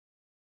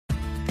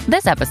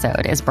This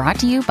episode is brought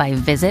to you by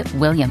Visit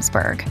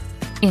Williamsburg.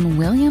 In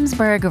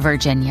Williamsburg,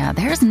 Virginia,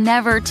 there's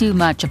never too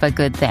much of a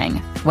good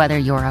thing. Whether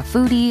you're a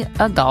foodie,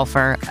 a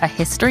golfer, a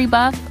history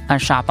buff, a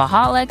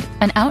shopaholic,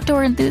 an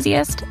outdoor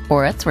enthusiast,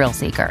 or a thrill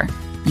seeker,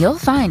 you'll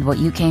find what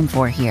you came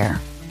for here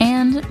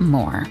and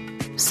more.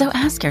 So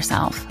ask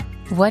yourself,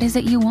 what is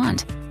it you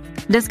want?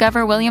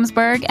 Discover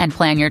Williamsburg and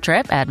plan your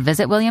trip at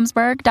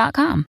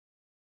visitwilliamsburg.com.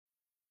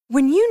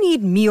 When you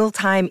need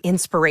mealtime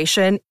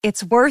inspiration,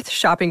 it's worth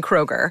shopping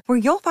Kroger, where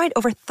you'll find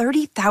over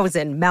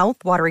 30,000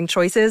 mouth-watering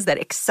choices that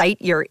excite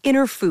your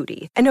inner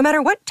foodie. And no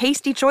matter what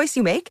tasty choice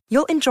you make,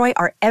 you'll enjoy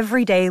our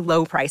everyday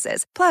low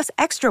prices, plus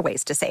extra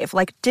ways to save,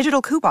 like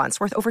digital coupons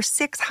worth over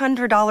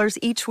 $600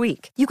 each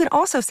week. You can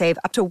also save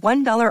up to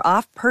 $1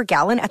 off per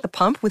gallon at the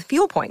pump with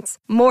fuel points.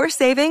 More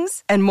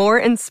savings and more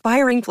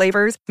inspiring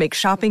flavors make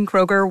shopping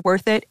Kroger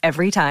worth it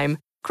every time.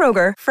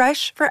 Kroger,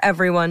 fresh for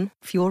everyone.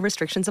 Fuel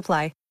restrictions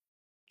apply.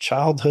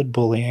 Childhood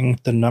bullying,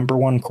 the number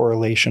one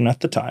correlation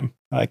at the time.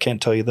 I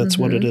can't tell you that's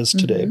what it is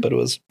today, but it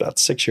was about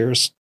 6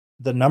 years.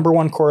 The number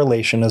one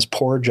correlation is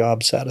poor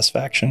job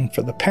satisfaction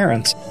for the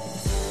parents.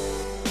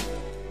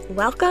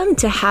 Welcome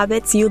to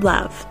Habits You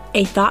Love,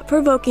 a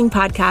thought-provoking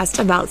podcast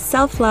about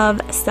self-love,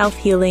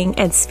 self-healing,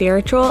 and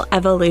spiritual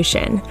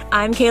evolution.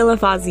 I'm Kayla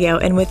Fazio,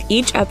 and with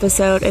each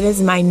episode, it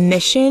is my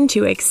mission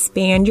to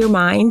expand your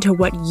mind to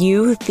what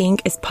you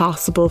think is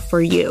possible for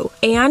you,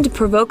 and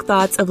provoke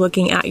thoughts of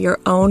looking at your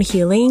own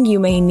healing you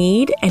may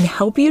need and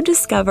help you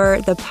discover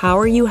the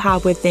power you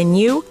have within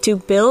you to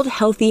build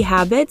healthy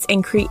habits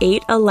and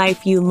create a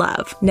life you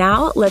love.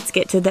 Now, let's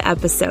get to the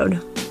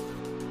episode.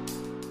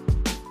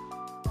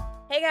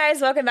 Hey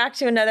guys, welcome back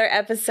to another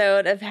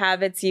episode of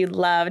Habits You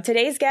Love.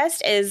 Today's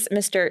guest is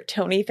Mr.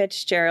 Tony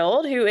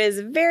Fitzgerald, who is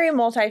very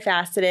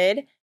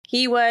multifaceted.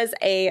 He was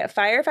a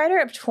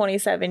firefighter of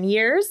 27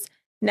 years,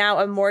 now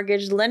a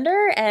mortgage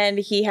lender, and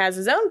he has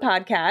his own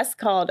podcast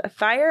called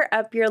Fire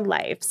Up Your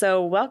Life.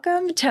 So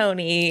welcome,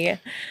 Tony.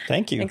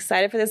 Thank you. I'm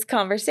excited for this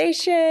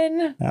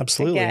conversation.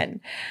 Absolutely.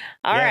 Again.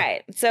 All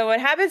right. So what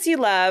Habits You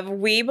Love,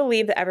 we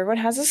believe that everyone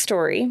has a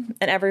story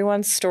and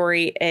everyone's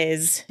story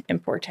is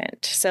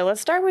important. So let's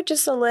start with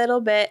just a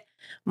little bit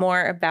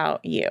more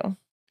about you.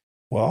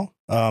 Well,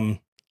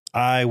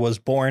 I was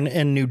born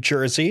in New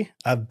Jersey.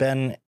 I've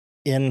been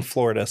in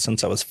Florida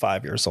since I was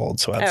 5 years old.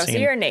 So I've seen so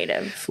you're a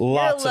native.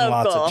 Lots and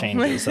lots of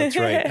changes. That's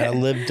right. I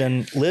lived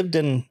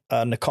in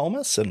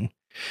Nokomis and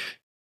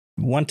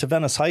went to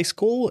Venice High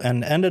School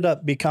and ended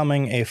up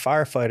becoming a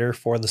firefighter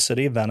for the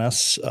city of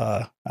Venice.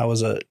 I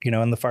was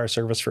in the fire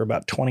service for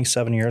about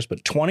 27 years,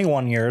 but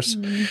 21 years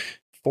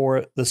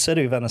for the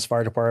city of Venice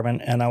Fire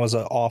Department. And I was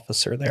an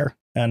officer there.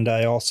 And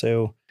I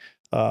also,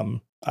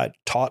 I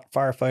taught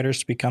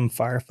firefighters to become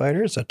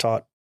firefighters. I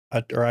taught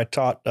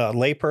a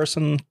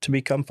layperson to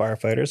become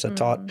firefighters. I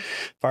taught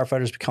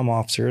firefighters become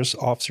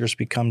officers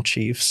become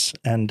chiefs,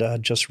 and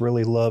just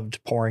really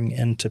loved pouring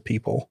into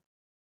people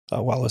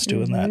while I was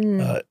doing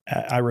that.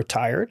 I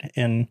retired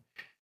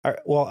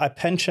I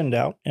pensioned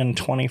out in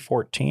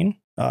 2014.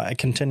 I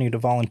continued to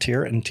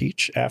volunteer and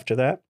teach after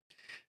that.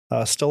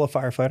 Still a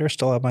firefighter,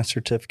 still have my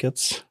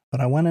certificates, but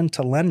I went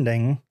into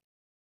lending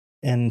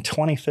in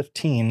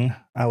 2015.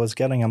 I was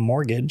getting a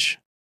mortgage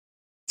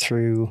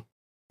through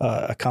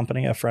a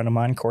company, a friend of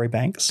mine, Corey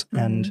Banks.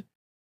 And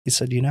he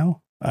said,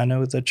 I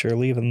know that you're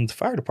leaving the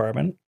fire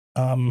department.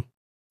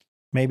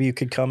 Maybe you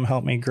could come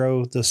help me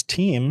grow this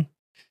team.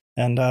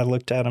 And I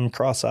looked at him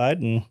cross-eyed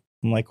and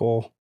I'm like,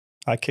 well,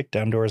 I kick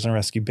down doors and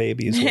rescue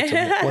babies.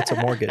 What's a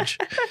mortgage?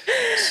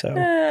 So,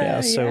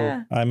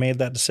 I made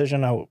that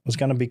decision. I was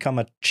going to become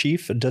a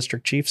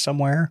district chief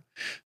somewhere.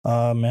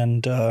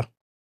 And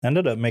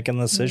ended up making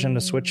the decision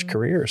to switch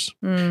careers,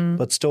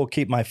 but still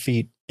keep my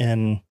feet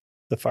in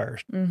the fire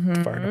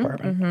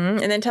department.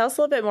 And then tell us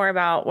a little bit more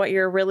about what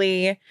you're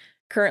really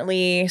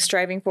currently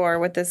striving for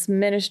with this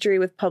ministry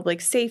with public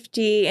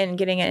safety and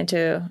getting it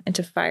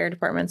into fire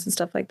departments and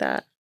stuff like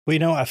that.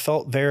 Well, I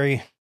felt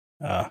very,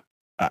 I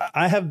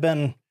have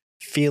been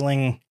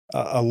feeling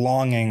a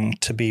longing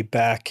to be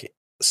back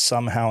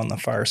somehow in the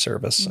fire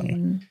service.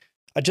 And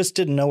I just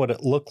didn't know what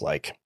it looked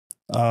like.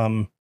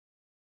 When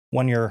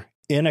you're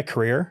in a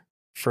career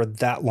for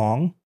that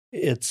long,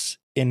 it's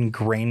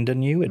ingrained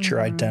in you. It's your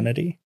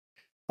identity.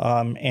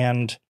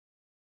 And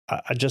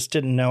I just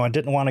didn't know. I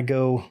didn't want to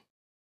go.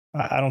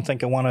 I don't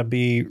think I want to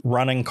be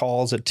running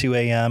calls at 2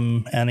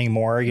 a.m.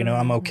 anymore.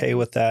 I'm okay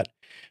with that.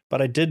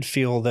 But I did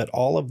feel that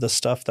all of the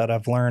stuff that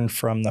I've learned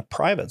from the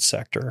private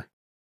sector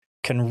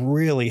can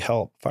really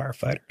help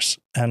firefighters.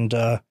 And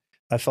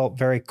I felt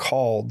very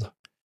called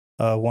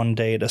one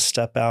day to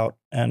step out,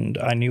 and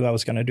I knew I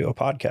was going to do a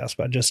podcast,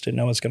 but I just didn't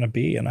know what it was going to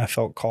be. And I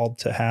felt called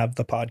to have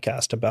the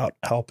podcast about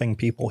helping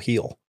people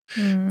heal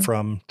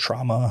from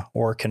trauma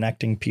or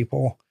connecting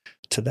people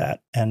to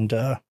that. And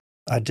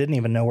I didn't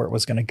even know where it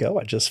was going to go.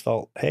 I just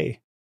felt,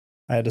 hey,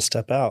 I had to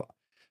step out.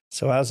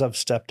 So as I've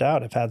stepped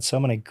out, I've had so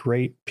many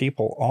great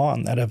people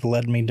on that have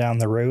led me down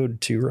the road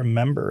to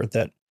remember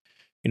that,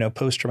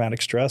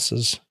 post-traumatic stress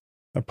is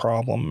a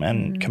problem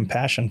and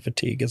compassion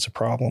fatigue is a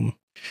problem.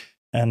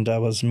 and I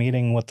was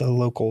meeting with the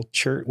local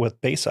church,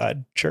 with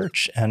Bayside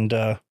Church,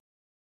 and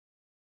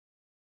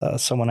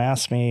someone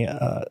asked me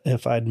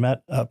if I'd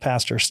met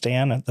Pastor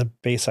Stan at the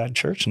Bayside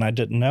Church, and I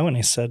didn't know. And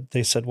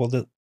they said,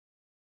 well,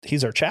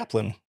 he's our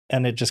chaplain.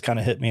 And it just kind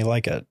of hit me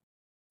like a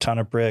ton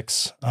of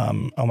bricks.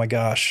 Oh my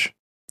gosh,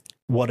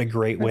 what a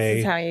great way. This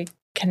is how you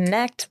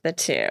connect the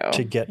two.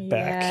 To get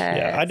back. Yes.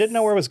 Yeah, I didn't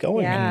know where I was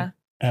going. Yeah.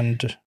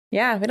 And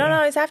yeah, we don't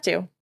always have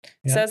to.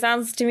 Yeah. So it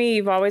sounds to me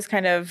you've always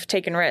kind of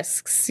taken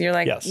risks. You're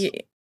like, Yes.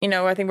 you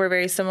know, I think we're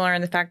very similar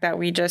in the fact that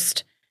we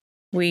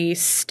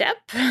step.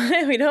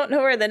 We don't know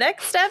where the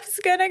next step's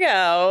gonna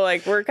go.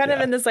 Like we're kind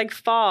of in this like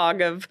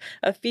fog of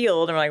a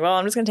field, and we're like, well,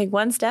 I'm just gonna take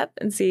one step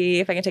and see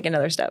if I can take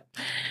another step.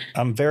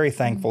 I'm very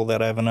thankful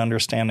that I have an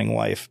understanding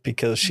wife,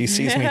 because she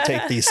sees me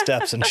take these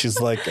steps and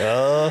she's like,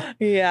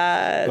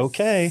 yeah,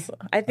 okay.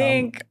 I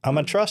think I'm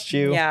gonna trust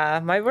you. Yeah,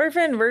 my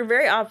boyfriend, we're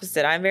very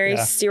opposite. I'm very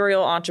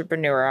serial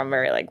entrepreneur. I'm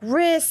very like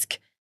risk,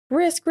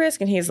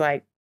 and he's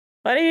like,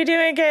 what are you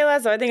doing,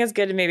 Kayla? So I think it's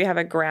good to maybe have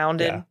a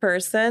grounded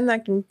person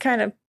that can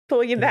kind of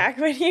pull you back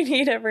when you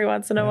need every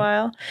once in a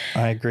while.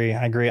 I agree.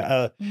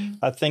 I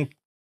think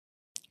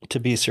to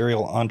be a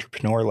serial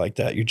entrepreneur like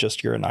that,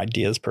 you're an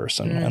ideas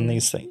person, and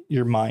these things,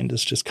 your mind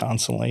is just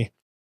constantly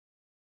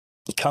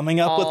coming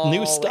up with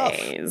new stuff.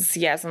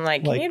 Yes. I'm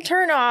like, can you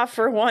turn off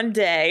for one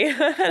day?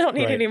 I don't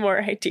need any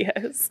more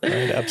ideas.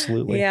 Right.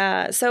 Absolutely.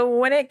 Yeah. So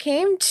when it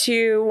came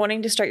to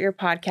wanting to start your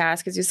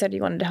podcast, because you said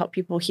you wanted to help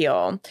people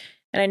heal,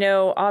 and I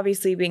know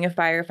obviously being a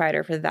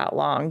firefighter for that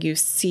long, you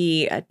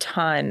see a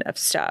ton of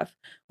stuff.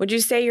 Would you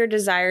say your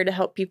desire to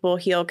help people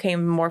heal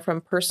came more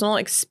from personal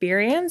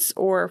experience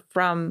or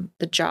from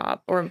the job,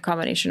 or a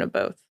combination of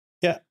both?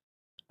 Yeah,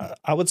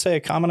 I would say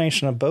a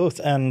combination of both.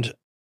 And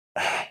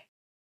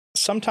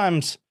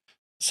sometimes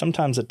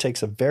it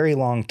takes a very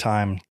long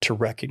time to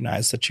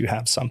recognize that you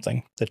have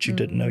something that you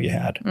didn't know you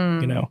had,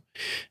 you know,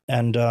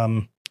 and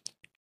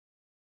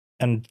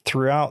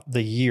throughout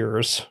the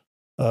years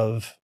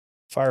of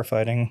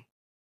firefighting,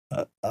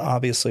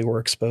 obviously we're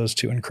exposed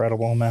to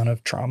incredible amount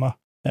of trauma.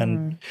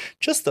 And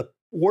just the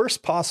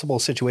worst possible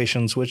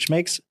situations, which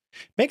makes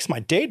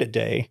my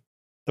day-to-day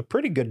a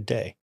pretty good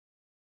day.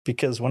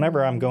 Because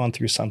whenever I'm going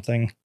through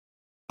something,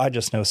 I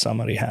just know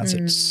somebody has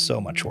it so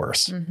much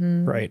worse,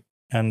 right?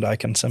 And I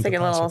can sympathize. It's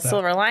like a little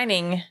silver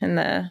lining in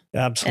the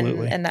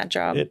absolutely in that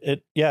job.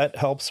 It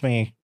helps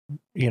me,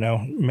 you know,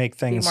 make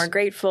things be more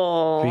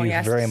grateful. Be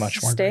very much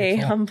more stay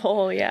grateful.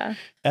 Humble. Yeah.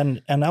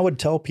 And I would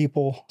tell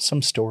people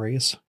some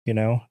stories, you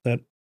know, that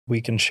we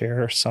can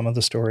share some of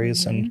the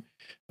stories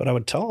but I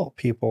would tell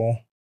people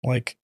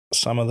like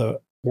some of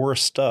the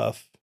worst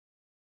stuff,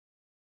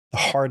 the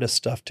hardest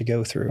stuff to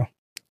go through.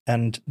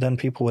 And then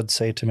people would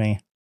say to me,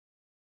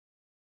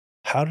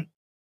 how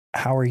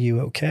are you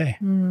okay?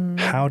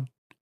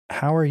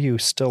 How are you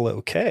still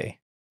okay?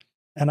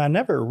 And I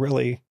never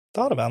really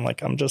thought about it.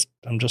 Like, I'm just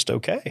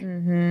okay.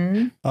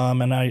 And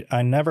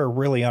I never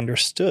really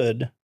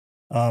understood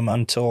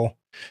until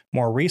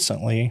more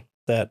recently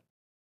that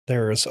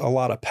there's a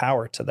lot of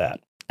power to that.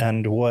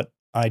 And what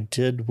I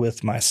did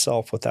with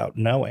myself without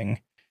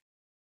knowing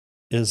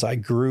is I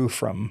grew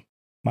from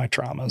my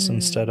traumas.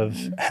 Instead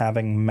of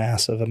having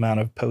massive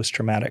amount of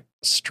post-traumatic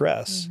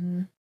stress.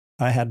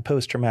 I had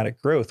post-traumatic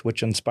growth,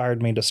 which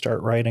inspired me to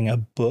start writing a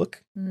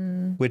book,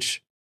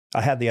 which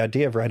I had the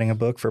idea of writing a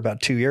book for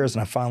about 2 years,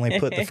 and I finally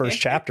put the first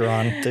chapter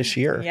on this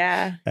year.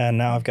 Yeah. And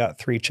now I've got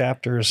 3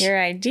 chapters. Your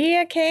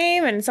idea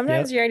came, and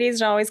sometimes your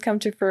ideas don't always come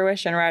to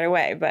fruition right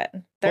away, but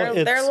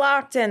they're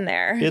locked in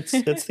there. It's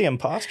the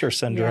imposter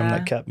syndrome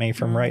that kept me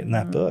from writing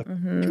that book.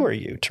 Who are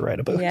you to write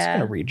a book? Who's going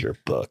to read your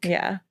book?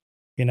 Yeah.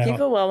 You know,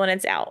 people will when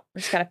it's out. We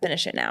just got to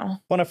finish it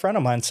now. When a friend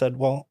of mine said,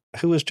 well,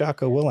 who was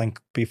Jocko Willink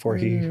before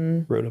he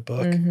wrote a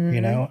book?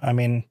 You know, I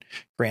mean,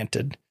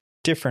 granted,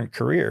 different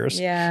careers,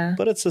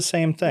 but it's the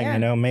same thing. You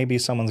know, maybe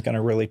someone's going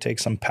to really take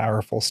some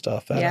powerful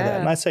stuff out of that.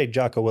 And I say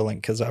Jocko Willink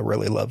because I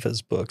really love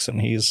his books,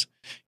 and he's,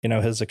 you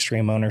know, his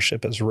extreme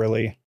ownership has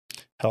really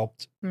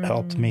helped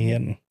me.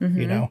 And,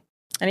 you know,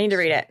 I need to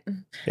read it.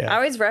 I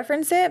always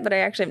reference it, but I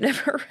actually have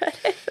never read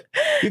it.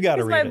 You got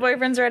to read it. My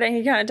boyfriend's read it.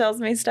 He kind of tells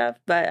me stuff,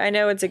 but I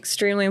know it's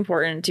extremely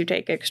important to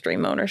take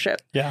extreme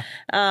ownership. Yeah.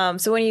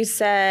 So when you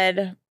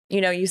said,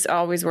 you know, you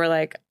always were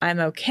like, I'm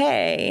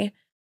okay.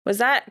 Was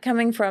that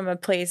coming from a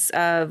place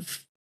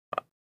of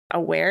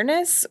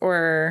awareness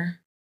or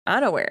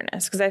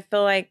unawareness? Because I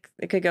feel like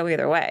it could go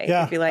either way.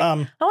 Yeah. It could be like,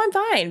 oh, I'm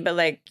fine. But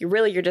like,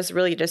 you're just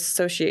really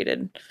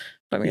disassociated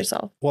from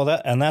yourself. Well,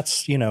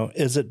 that's, you know,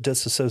 is it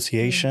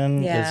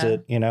disassociation? Is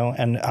it, you know,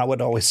 and I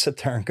would always sit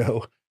there and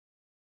go,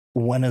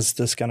 when is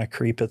this going to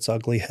creep its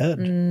ugly head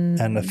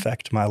and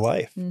affect my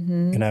life?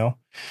 You know?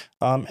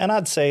 And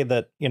I'd say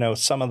that, you know,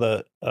 some of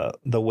the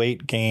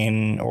weight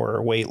gain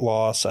or weight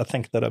loss, I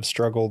think that I've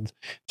struggled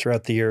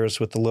throughout the years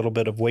with a little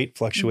bit of weight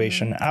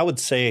fluctuation. I would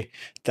say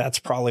that's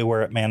probably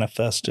where it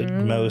manifested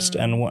most.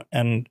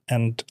 And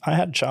I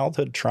had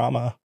childhood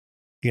trauma,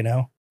 you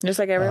know, just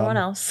like everyone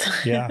else.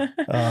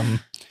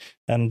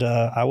 And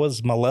I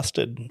was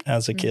molested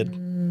as a kid,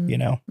 you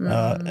know,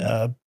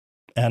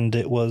 and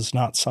it was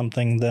not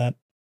something that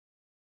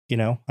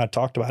I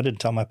talked about it. I didn't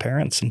tell my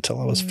parents until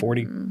I was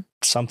 40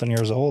 something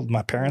years old.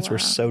 My parents were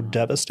so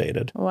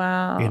devastated.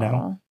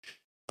 Wow.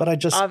 But I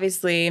just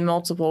obviously in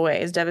multiple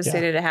ways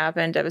devastated it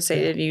happened,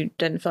 devastated you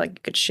didn't feel like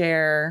you could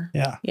share.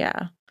 Yeah.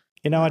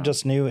 I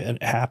just knew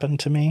it happened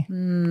to me.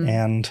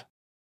 And,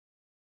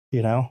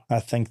 I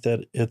think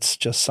that it's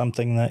just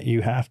something that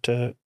you have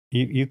to,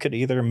 you could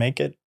either make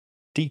it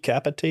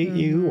decapitate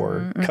you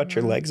or cut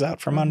your legs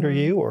out from under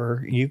you,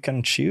 or you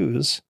can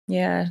choose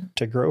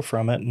to grow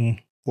from it. And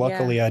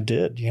luckily I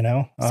did,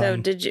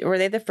 So were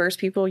they the first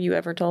people you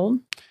ever told?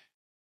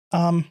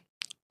 I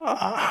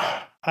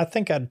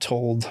think I'd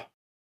told,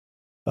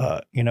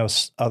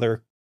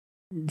 other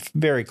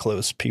very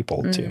close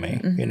people to me,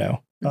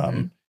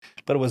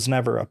 but it was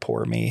never a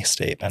poor me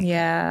statement.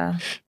 Yeah.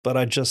 But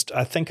I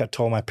think I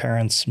told my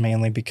parents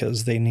mainly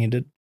because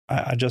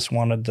I just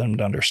wanted them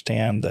to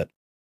understand that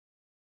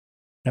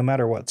no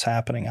matter what's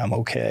happening, I'm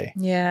okay.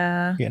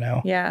 Yeah.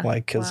 Yeah.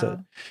 Like, cause it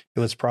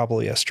was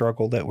probably a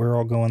struggle that we were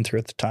all going through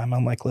at the time.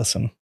 I'm like,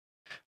 listen,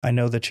 I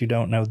know that you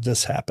don't know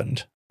this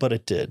happened, but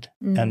it did.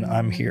 And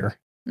I'm here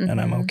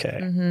and I'm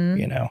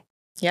okay.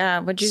 Yeah.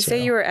 Would you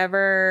say you were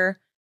ever,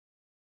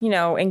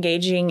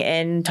 engaging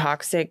in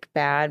toxic,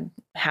 bad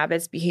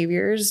habits,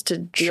 behaviors to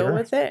deal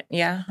with it?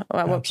 Yeah.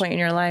 At what point in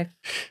your life?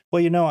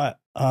 Well,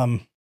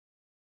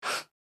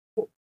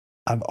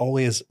 I've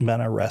always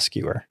been a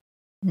rescuer.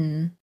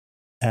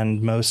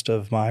 And most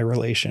of my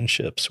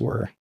relationships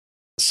were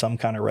some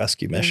kind of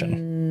rescue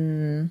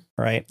mission.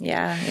 Right.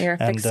 Yeah. You're a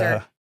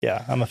fixer.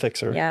 I'm a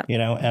fixer,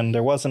 and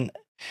there wasn't,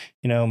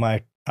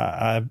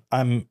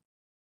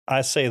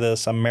 I say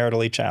this, I'm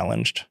maritally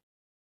challenged.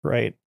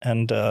 Right.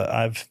 And,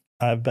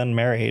 I've been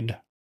married.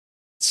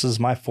 This is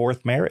my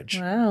 4th marriage.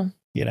 Wow.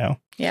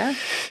 Yeah.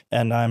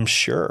 And I'm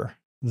sure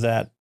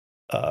that,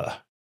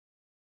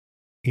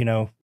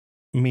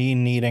 me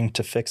needing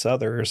to fix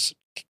others,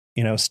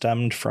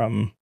 stemmed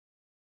from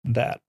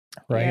that.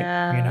 Right.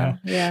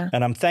 Yeah.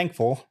 And I'm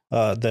thankful,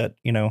 that,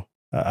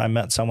 I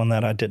met someone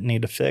that I didn't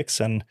need to fix.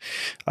 And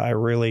I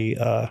really,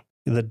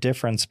 the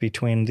difference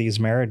between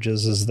these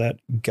marriages is that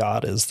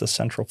God is the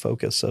central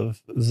focus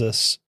of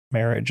this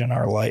marriage in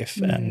our life.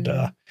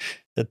 And,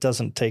 it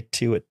doesn't take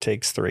 2, it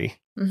takes 3,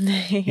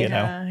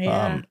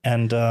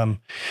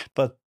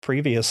 but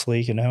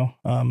previously,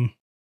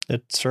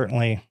 it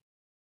certainly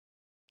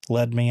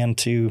led me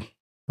into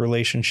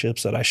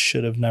relationships that I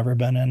should have never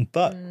been in,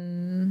 but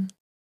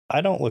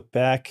I don't look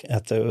back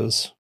at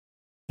those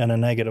in a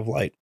negative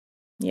light.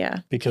 Yeah.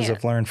 Because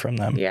I've learned from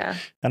them. Yeah.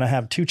 And I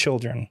have 2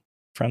 children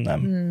from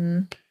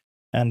them.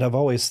 And I've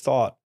always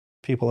thought,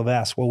 people have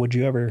asked, what would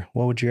you ever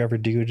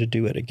do to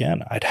do it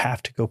again? I'd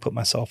have to go put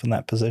myself in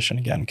that position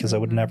again, because I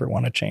would never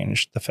want to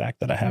change the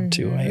fact that I have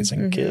 2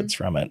 amazing kids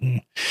from it.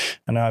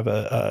 And I have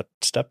a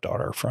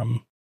stepdaughter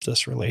from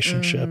this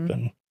relationship,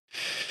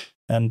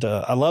 and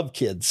I love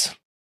kids,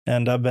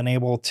 and I've been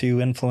able to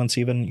influence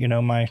even,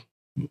 my,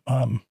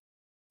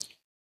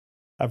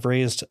 I've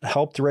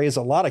helped raise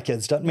a lot of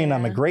kids. Doesn't mean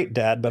I'm a great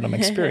dad, but I'm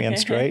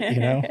experienced,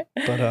 right?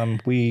 But,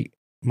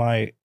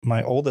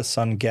 my oldest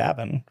son,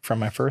 Gavin, from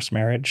my first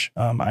marriage,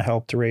 I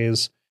helped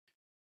raise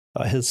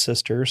his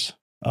sisters.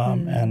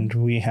 And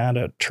we had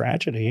a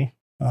tragedy.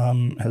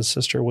 His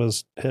sister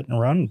was hit and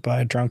run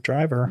by a drunk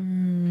driver.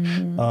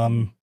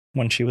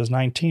 When she was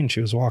 19,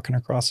 she was walking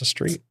across the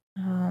street.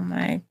 Oh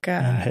my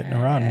God. And hit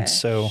and run.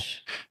 So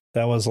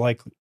that was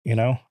like,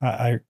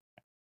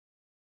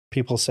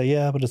 people say,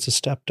 yeah, but it's a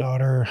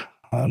stepdaughter.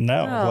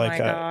 No,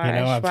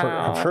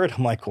 I've heard,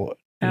 I'm like, well,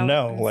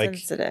 no, like,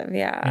 sensitive.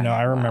 Yeah.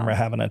 I remember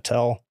having to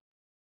tell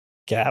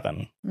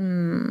Gavin.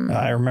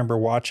 I remember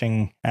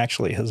watching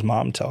actually his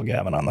mom tell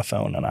Gavin on the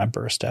phone, and I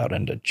burst out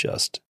into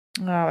just,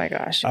 oh my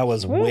gosh. I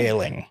was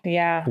wailing.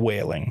 Yeah.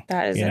 Wailing.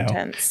 That is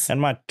intense.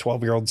 And my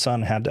 12-year-old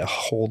son had to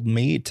hold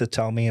me to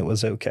tell me it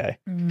was okay.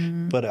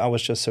 But I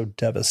was just so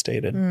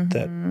devastated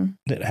that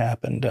it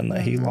happened and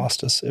that he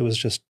lost us. It was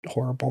just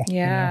horrible.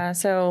 Yeah.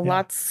 So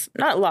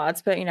not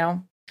lots, but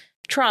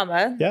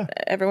trauma. Yeah.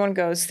 Everyone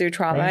goes through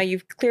trauma. Right.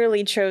 You've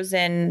clearly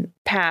chosen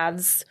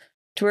paths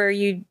to where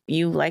you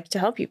like to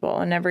help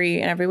people in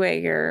every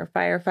way. You're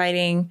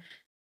firefighting,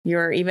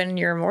 even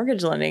your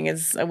mortgage lending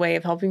is a way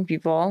of helping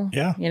people.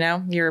 Yeah.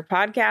 Your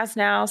podcast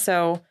now.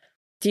 So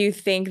do you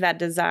think that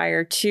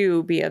desire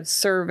to be of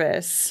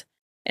service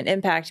and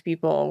impact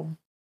people,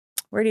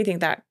 where do you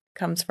think that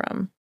comes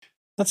from?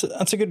 That's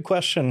a good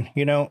question.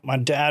 My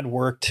dad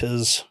worked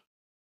his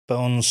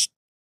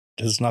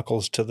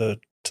knuckles to the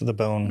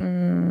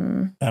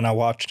bone, and I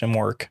watched him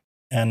work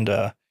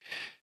and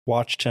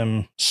watched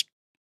him.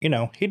 He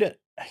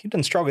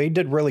didn't struggle. He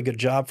did a really good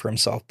job for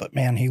himself, but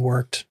man, he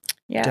worked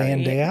day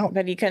in, day out.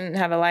 But he couldn't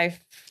have a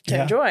life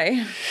to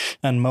enjoy.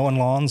 And mowing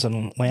lawns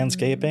and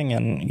landscaping,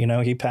 and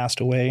he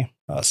passed away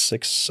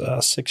 6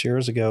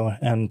 years ago,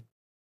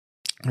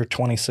 or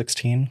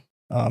 2016.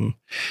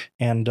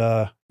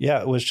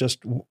 It was just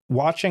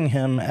watching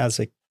him as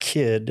a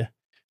kid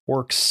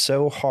work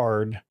so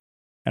hard,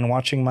 and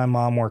watching my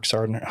mom work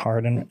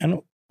hard,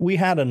 and we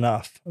had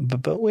enough,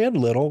 but we had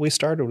little. We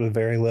started with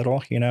very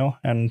little,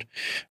 and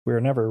we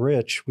were never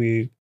rich.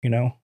 We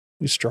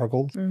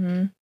struggled.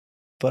 Mm-hmm.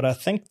 But I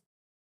think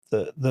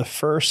the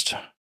first,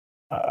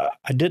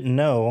 I didn't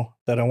know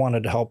that I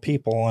wanted to help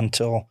people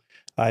until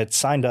I had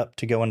signed up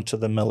to go into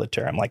the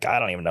military. I'm like, I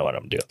don't even know what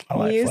I'm doing with my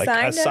life.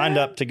 I signed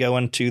up to go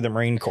into the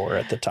Marine Corps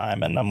at the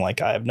time. And I'm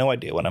like, I have no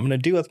idea what I'm going to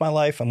do with my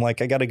life. I'm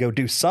like, I got to go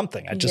do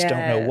something. I just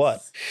don't know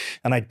what.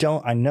 And I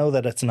know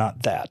that it's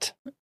not that.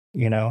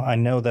 I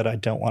know that I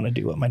don't want to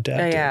do what my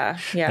dad did.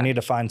 Yeah. I need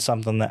to find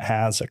something that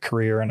has a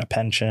career and a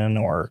pension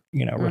or,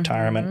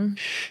 retirement.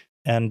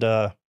 And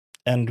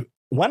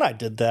when I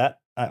did that,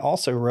 I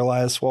also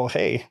realized, well,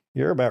 hey,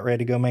 you're about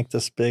ready to go make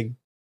this big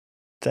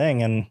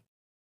thing. And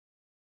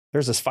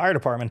there's this fire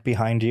department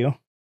behind you,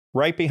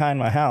 right behind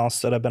my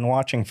house that I've been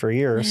watching for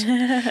years.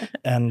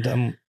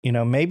 And,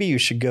 maybe you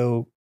should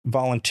go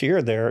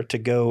volunteer there to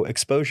go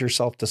expose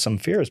yourself to some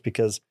fears,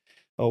 because,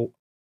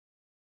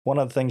 one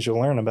of the things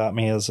you'll learn about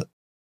me is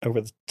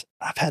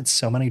I've had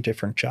so many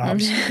different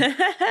jobs.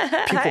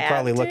 People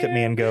probably look at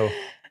me and go,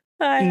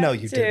 no,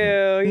 you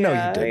didn't. No,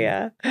 you didn't.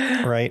 Yeah.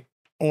 Right.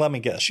 Let me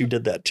guess. You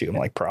did that too. I'm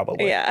like,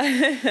 probably.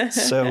 Yeah.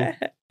 So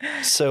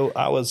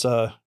I was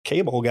a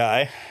cable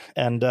guy,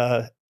 and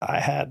I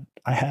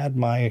had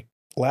my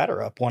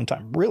ladder up one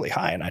time really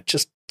high, and I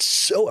just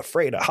so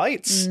afraid of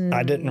heights.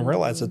 I didn't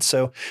realize it.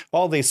 So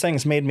all these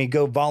things made me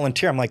go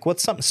volunteer. I'm like,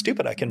 what's something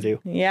stupid I can do?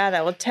 Yeah,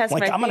 that will test my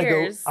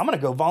fears. I'm gonna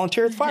go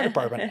volunteer at the fire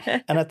department.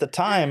 And at the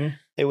time,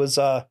 it was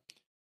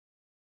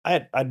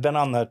I'd been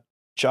on the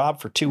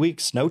job for 2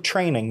 weeks, no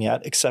training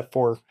yet, except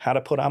for how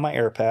to put on my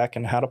air pack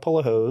and how to pull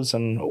a hose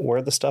and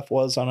where the stuff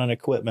was on an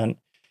equipment.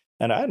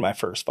 And I had my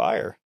first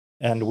fire,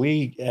 and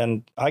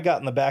I got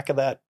in the back of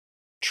that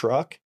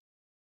truck.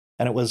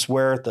 And it was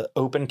where the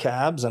open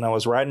cabs, and I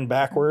was riding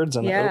backwards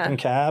in the open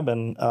cab.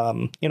 And,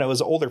 it was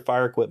older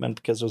fire equipment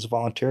because it was a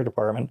volunteer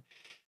department.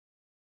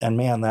 And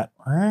man,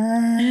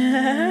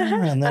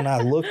 and then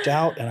I looked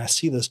out and I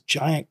see this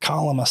giant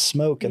column of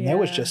smoke, and there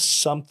was just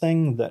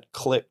something that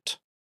clicked.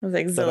 It was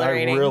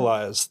exhilarating. That I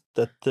realized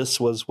that this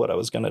was what I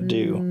was going to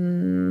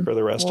do for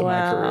the rest of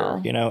my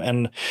career,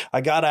 and I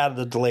got out of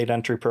the delayed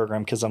entry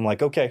program because I'm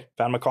like, okay,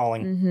 found my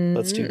calling.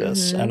 Let's do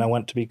this. And I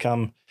went to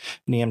become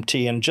an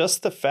EMT. And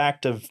just the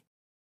fact of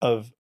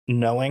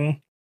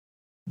knowing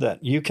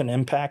that you can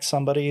impact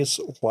somebody's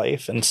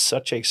life in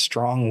such a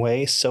strong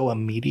way so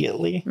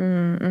immediately,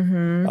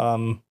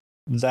 that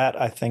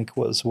I think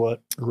was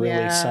what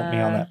really sent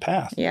me on that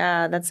path.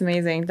 Yeah, that's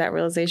amazing, that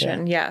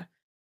realization. Yeah,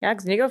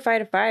 because when you go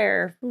fight a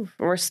fire,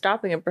 or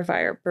stopping a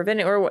fire,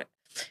 preventing, or what,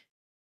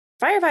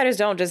 firefighters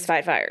don't just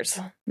fight fires.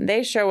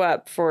 They show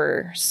up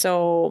for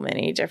so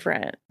many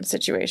different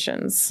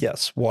situations.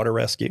 Yes, water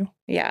rescue.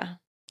 Yeah.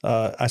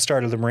 I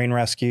started the Marine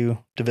Rescue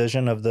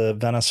Division of the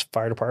Venice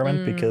Fire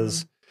Department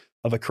because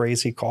of a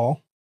crazy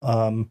call.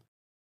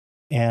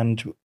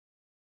 And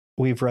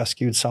we've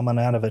rescued someone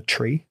out of a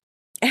tree.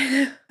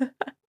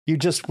 You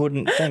just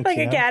wouldn't think. Like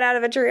a cat out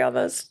of a tree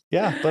almost.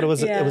 Yeah, but it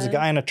was a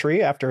guy in a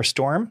tree after a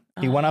storm.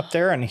 He went up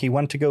there and he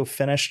went to go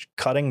finish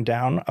cutting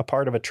down a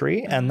part of a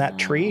tree, and that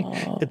tree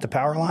hit the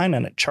power line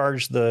and it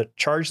charged the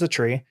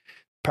tree.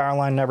 Power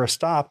line never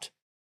stopped.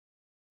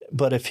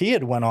 But if he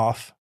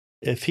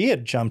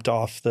had jumped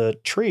off the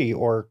tree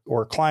or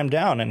climbed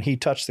down and he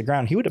touched the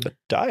ground, he would have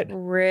died.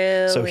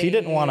 Really? So he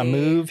didn't want to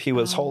move. He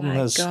was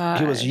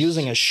he was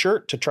using his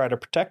shirt to try to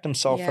protect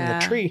himself from the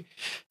tree,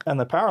 and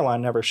the power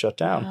line never shut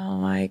down. Oh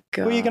my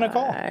gosh. Who are you going to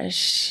call?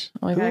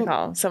 Well, you got to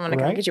call someone to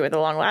come get you with a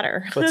long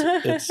ladder.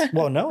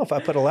 Well, no, if I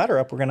put a ladder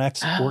up, we're going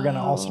to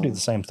also do the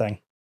same thing.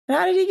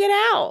 How did he get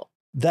out?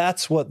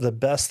 That's what the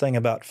best thing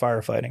about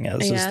firefighting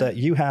is that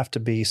you have to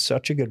be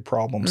such a good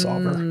problem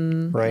solver,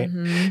 right?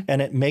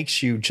 And it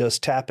makes you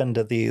just tap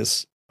into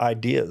these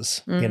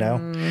ideas,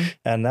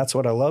 and that's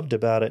what I loved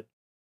about it.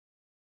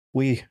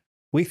 We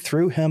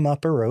threw him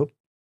up a rope.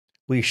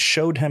 We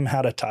showed him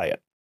how to tie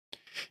it.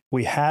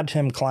 We had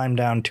him climb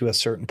down to a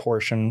certain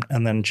portion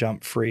and then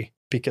jump free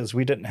because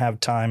we didn't have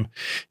time.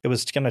 It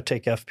was going to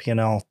take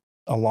FP&L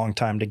a long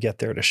time to get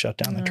there to shut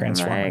down the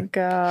transformer. Oh my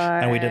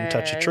God. And we didn't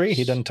touch a tree.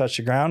 He didn't touch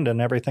the ground, and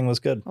everything was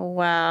good.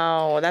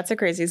 Wow. That's a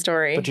crazy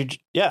story. But those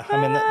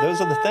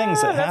are the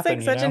things that happen. That's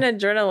like such an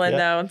adrenaline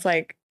though. It's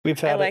like,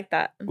 I like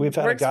that. We've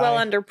had Works well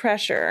under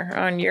pressure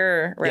on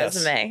your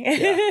resume.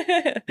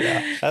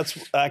 Yeah. That's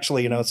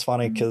actually, it's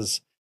funny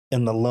because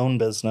in the loan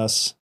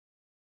business,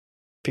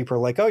 people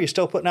are like, "Oh, you're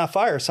still putting out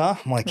fires, huh?"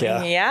 I'm like,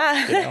 "Yeah,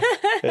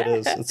 it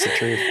is. It's the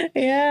truth."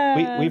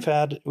 Yeah,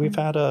 we've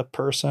had a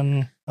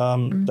person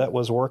that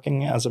was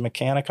working as a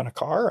mechanic on a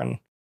car, and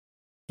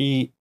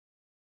he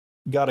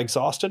got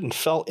exhausted and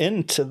fell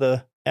into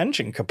the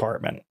engine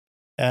compartment,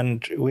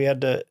 and we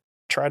had to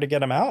try to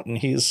get him out, and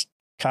he's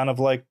kind of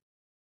like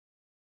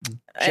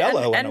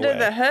Jello under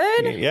the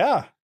hood.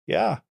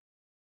 Yeah.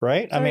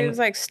 Right. So he was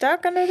like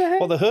stuck under the hood.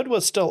 Well, the hood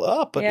was still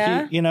up,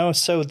 but he,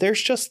 so there's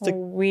just the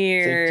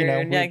weird.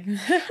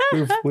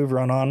 we've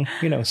run on,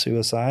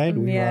 suicide.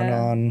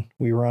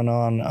 We run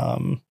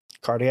on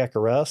cardiac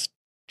arrest,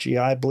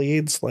 GI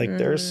bleeds. Like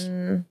there's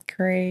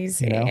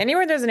crazy. You know?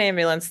 Anywhere there's an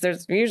ambulance,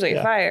 there's usually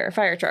a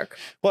fire truck.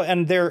 Well,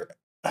 and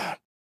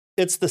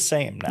it's the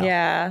same now.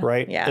 Yeah.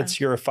 Right. Yeah.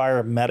 You're a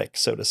fire medic,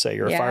 so to say.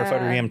 You're a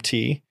firefighter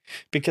EMT,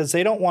 because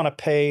they don't want to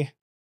pay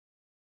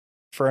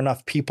for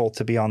enough people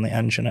to be on the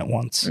engine at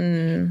once.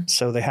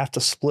 So they have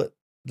to split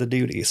the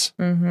duties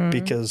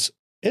because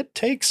it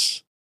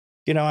takes,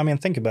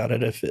 think about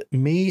it. If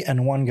me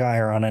and one guy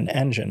are on an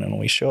engine and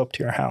we show up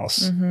to your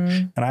house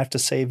and I have to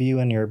save you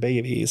and your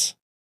babies,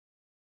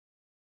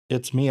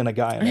 it's me and a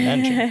guy on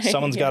an engine.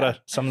 Someone's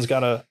gotta,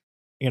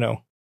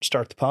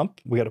 start the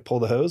pump. We got to pull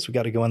the hose. We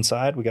got to go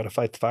inside. We got to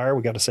fight the fire.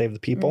 We got to save the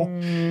people.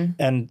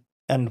 And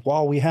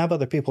while we have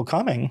other people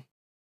coming,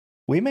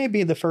 we may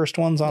be the first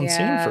ones on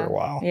scene for a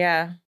while.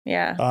 Yeah.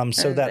 Yeah.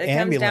 So that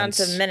ambulance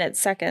comes down to minutes,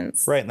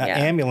 seconds. Right. And that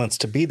ambulance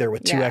to be there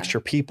with two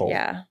extra people.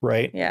 Yeah.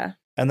 Right. Yeah.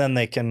 And then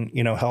they can,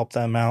 help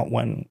them out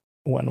when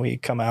we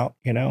come out,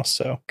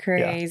 so.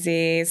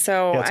 Crazy. Yeah.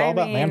 So it's all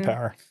about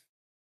manpower.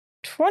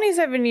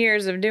 27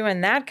 years of doing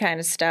that kind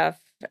of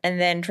stuff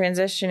and then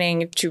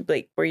transitioning to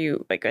were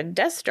you like a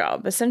desk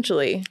job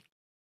essentially?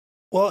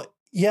 Well,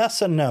 yes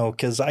and no,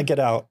 because I get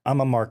out. I'm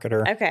a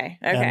marketer. Okay.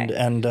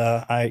 And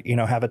I,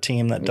 have a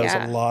team that does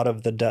a lot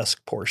of the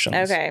desk portions.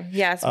 Okay.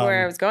 Yeah. So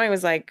where I was going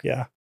was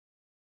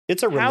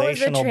it's a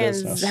relational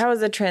business. How was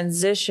the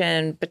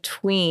transition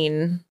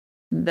between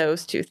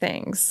those two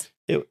things?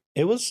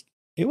 It was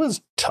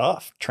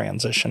tough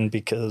transition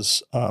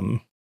because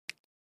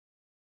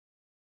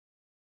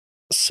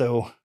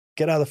so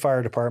get out of the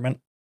fire department.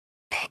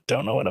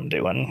 Don't know what I'm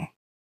doing.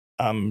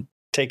 I'm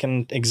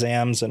taking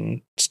exams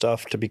and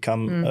stuff to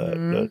become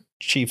a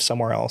chief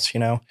somewhere else,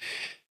 And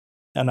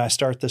I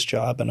start this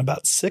job, and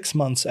about 6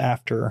 months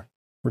after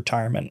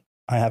retirement,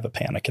 I have a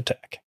panic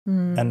attack.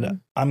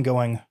 And I'm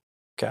going,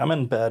 okay, I'm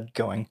in bed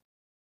going,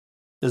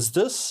 is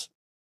this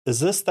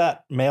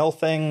that male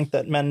thing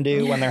that men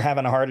do when they're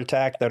having a heart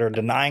attack, that are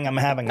denying I'm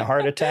having a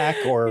heart attack?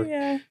 Or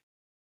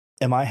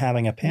am I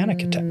having a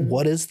panic attack?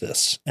 What is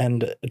this?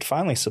 And it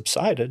finally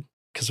subsided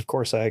because, of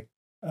course, all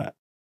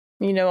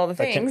the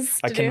things.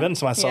 I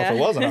convinced myself it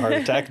wasn't a heart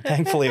attack.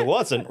 Thankfully, it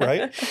wasn't,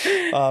 right?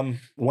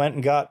 Went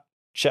and got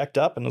checked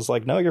up and was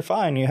like, no, you're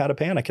fine. You had a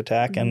panic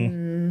attack.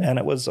 And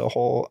it was a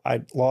whole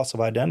loss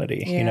of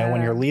identity.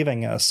 When you're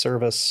leaving a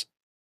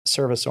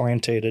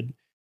service-oriented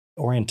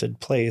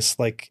place,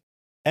 like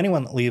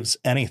anyone that leaves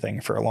anything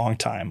for a long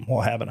time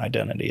will have an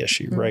identity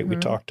issue, right? We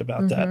talked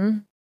about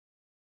that.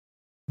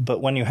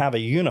 But when you have a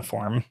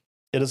uniform,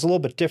 it is a little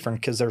bit different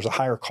because there's a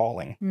higher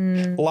calling.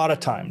 A lot of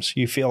times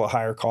you feel a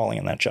higher calling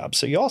in that job.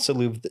 So you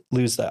also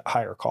lose that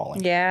higher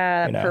calling.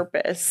 Yeah,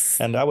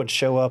 purpose. And I would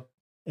show up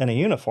in a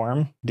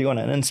uniform doing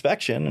an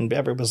inspection and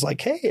everybody's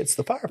like, hey, it's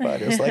the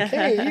firefighters. Like,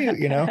 hey,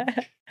 you,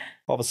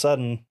 all of a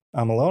sudden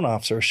I'm a loan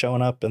officer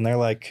showing up and they're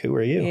like, who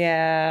are you?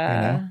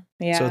 Yeah.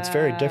 Yeah. So it's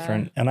very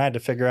different. And I had to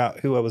figure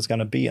out who I was going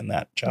to be in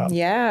that job.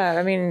 Yeah.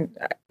 I mean,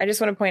 I just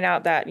want to point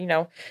out that,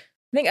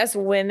 I think as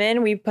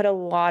women, we put a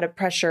lot of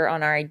pressure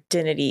on our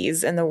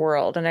identities in the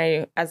world.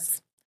 And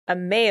as a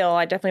male,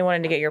 I definitely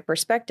wanted to get your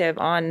perspective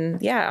on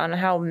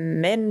how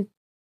men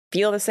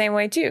feel the same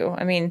way too.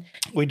 I mean,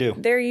 we do.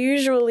 They're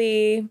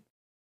usually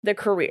the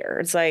career.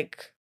 It's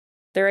like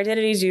their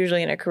identity is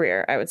usually in a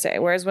career, I would say.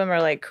 Whereas women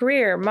are like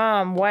career,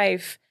 mom,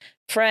 wife,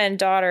 friend,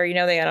 daughter, I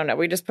don't know.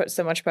 We just put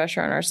so much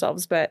pressure on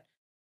ourselves. But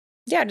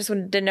yeah, I just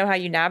didn't know how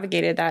you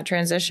navigated that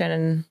transition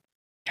and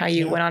how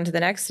you went on to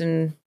the next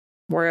and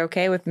were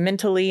okay with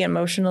mentally,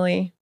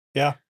 emotionally.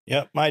 Yeah.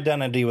 Yeah. My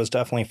identity was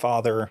definitely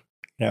father,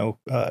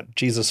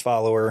 Jesus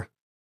follower.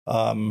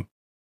 But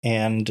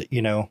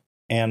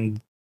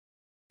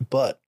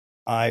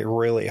I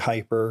really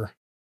I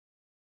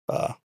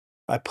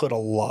put a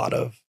lot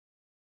of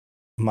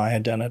my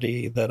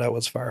identity that I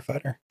was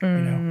firefighter,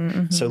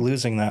 So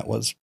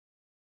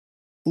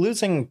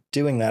losing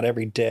doing that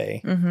every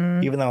day,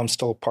 even though I'm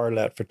still part of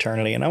that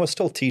fraternity and I was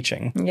still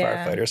teaching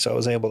firefighters. So I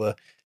was able to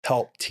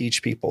help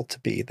teach people to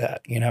be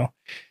that,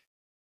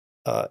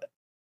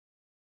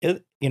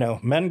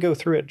 men go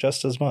through it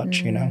just as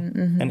much,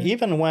 and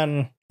even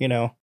when,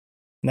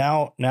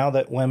 now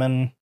that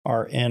women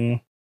are in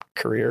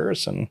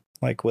careers and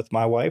like with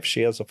my wife,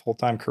 she has a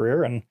full-time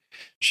career and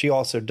she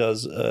also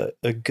does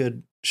a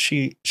good,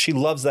 she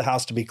loves the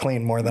house to be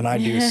clean more than I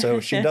do.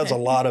 So she does a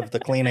lot of the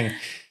cleaning,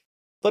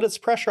 but it's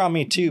pressure on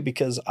me too,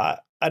 because I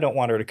don't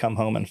want her to come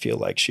home and feel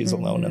like she's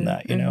alone in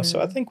that, so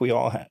I think we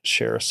all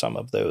share some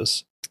of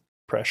those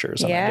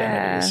pressures and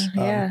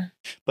identities.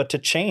 But to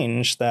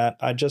change that,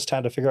 I just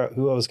had to figure out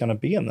who I was going to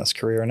be in this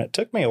career. And it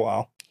took me a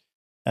while.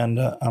 And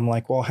I'm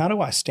like, well, how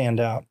do I stand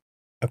out?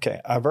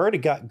 Okay, I've already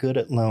got good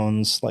at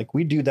loans. Like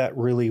we do that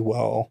really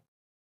well.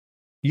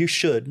 You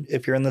should,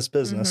 if you're in this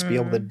business, be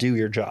able to do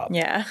your job.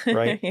 Yeah.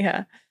 Right?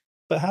 Yeah.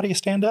 But how do you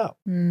stand out?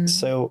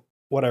 So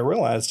what I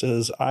realized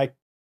is I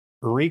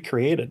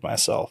recreated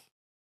myself.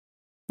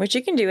 Which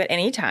you can do at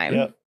any time.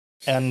 Yep.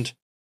 And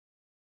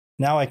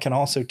now I can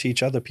also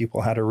teach other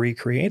people how to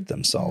recreate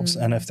themselves.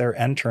 And if they're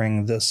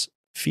entering this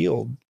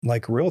field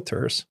like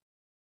realtors,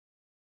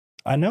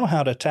 I know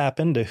how to tap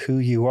into who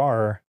you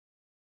are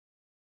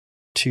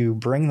to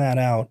bring that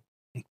out,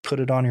 put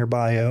it on your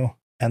bio,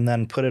 and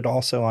then put it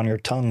also on your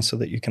tongue so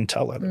that you can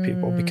tell other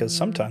people, because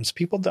sometimes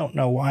people don't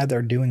know why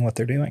they're doing what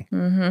they're doing.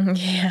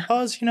 Yeah.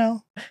 Because, I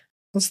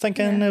was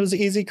thinking it was an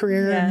easy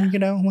career and,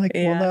 well,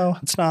 no,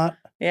 it's not.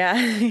 Yeah.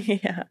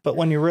 Yeah. But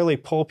when you really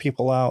pull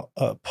people out,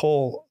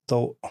 pull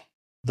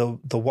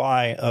the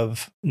why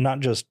of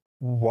not just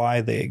why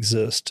they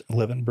exist,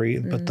 live and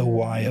breathe, but the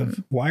why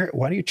of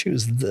why do you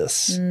choose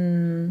this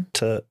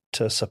to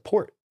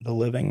support the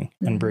living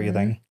and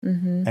breathing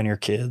and your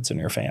kids and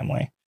your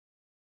family,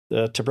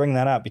 to bring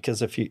that out.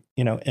 Because if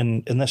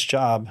in this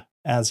job,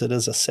 as it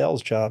is a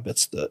sales job,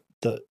 it's the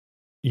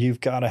you've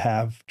got to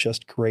have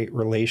just great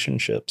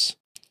relationships.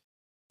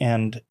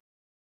 And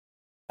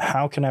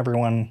how can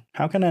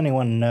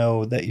anyone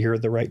know that you're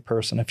the right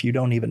person if you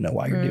don't even know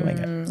why you're doing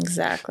it?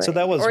 Exactly. So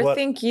that was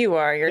think you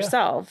are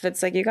yourself.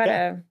 It's like you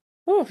gotta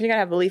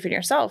have belief in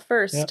yourself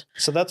first. Yeah.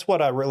 So that's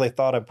what I really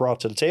thought I brought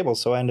to the table.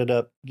 So I ended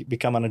up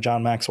becoming a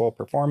John Maxwell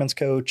performance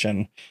coach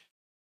and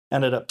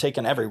ended up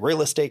taking every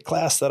real estate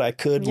class that I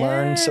could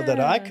learn so that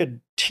I could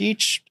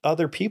teach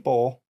other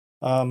people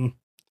how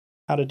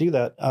to do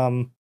that.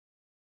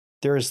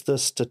 There's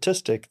this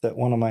statistic that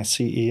one of my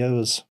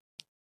CEOs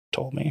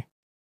told me.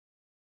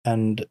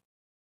 And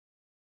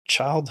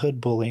childhood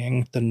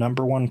bullying, the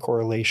number one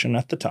correlation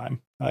at the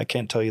time, I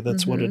can't tell you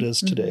that's what it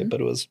is today,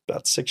 but it was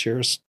about 6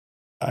 years.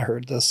 I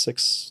heard this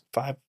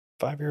 5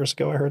 years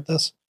ago. I heard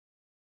this.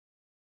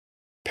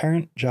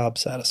 Parent job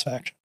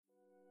satisfaction.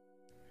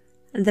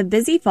 The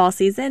busy fall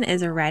season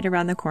is right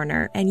around the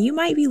corner, and you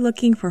might be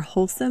looking for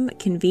wholesome,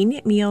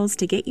 convenient meals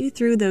to get you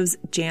through those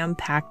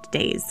jam-packed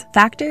days.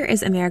 Factor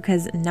is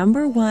America's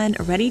 #1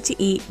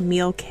 ready-to-eat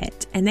meal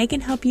kit, and they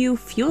can help you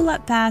fuel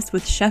up fast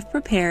with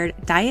chef-prepared,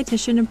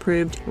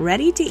 dietitian-approved,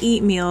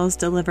 ready-to-eat meals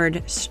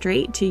delivered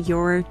straight to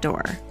your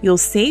door. You'll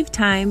save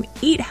time,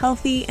 eat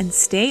healthy, and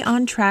stay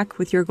on track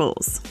with your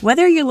goals.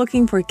 Whether you're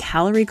looking for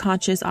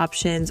calorie-conscious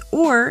options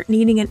or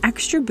needing an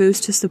extra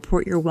boost to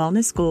support your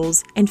wellness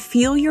goals and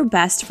feel your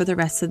best for the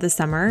rest of the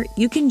summer,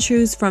 you can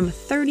choose from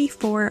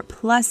 34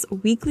 plus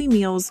weekly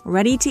meals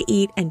ready to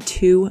eat in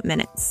 2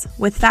 minutes.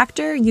 With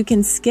Factor, you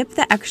can skip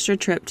the extra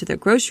trip to the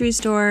grocery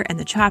store and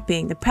the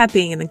chopping, the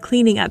prepping, and the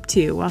cleaning up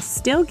too, while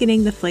still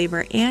getting the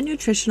flavor and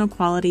nutritional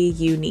quality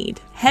you need.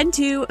 Head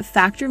to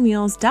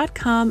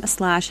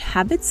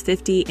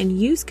factormeals.com/habits50 and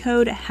use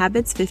code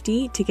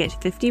habits50 to get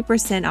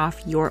 50%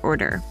 off your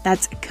order.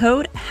 That's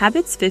code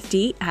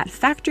habits50 at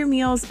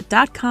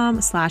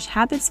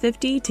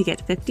factormeals.com/habits50 to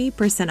get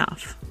 50%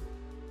 off.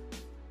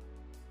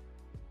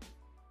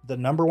 The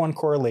number one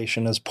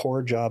correlation is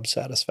poor job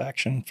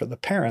satisfaction for the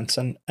parents.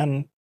 And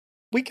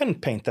we can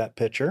paint that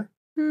picture.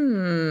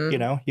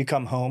 You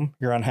come home,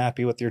 you're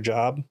unhappy with your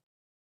job,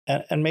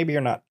 and maybe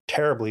you're not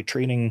terribly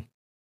treating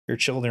your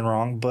children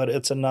wrong, but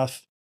it's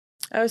enough.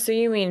 Oh, so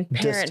you mean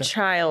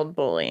parent-child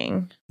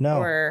bullying? No.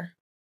 Or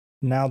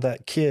now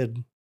that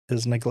kid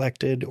is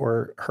neglected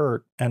or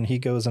hurt, and he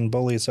goes and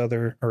bullies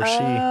other or she.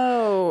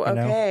 Oh,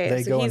 okay.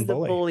 They go he's and the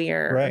bully.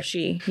 bullier, Right. or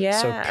she.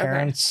 Yeah. So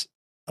parents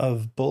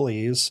of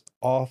bullies,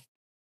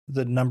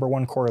 the number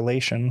one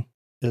correlation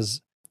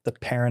is the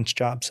parent's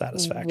job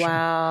satisfaction.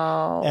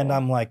 Wow. And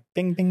I'm like,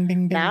 bing, bing,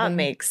 bing, bing. That bing.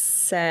 makes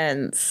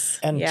sense.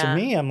 And to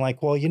me, I'm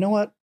like, well, you know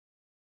what?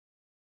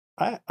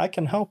 I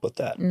can help with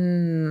that.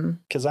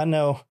 Because I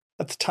know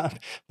at the time,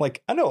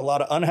 I know a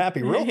lot of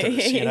unhappy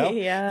realtors,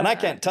 Yeah. and I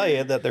can't tell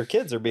you that their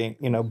kids are being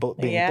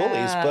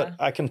bullies, but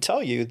I can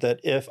tell you that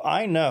if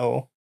I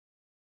know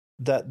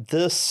that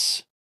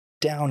this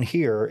down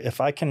here, if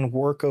I can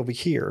work over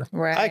here,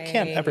 I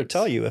can't ever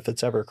tell you if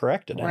it's ever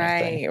corrected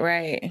anything.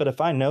 Right. But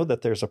if I know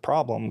that there's a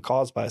problem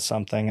caused by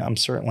something, I'm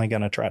certainly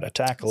going to try to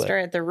tackle it.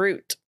 Start at the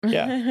root.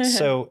 Yeah.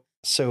 So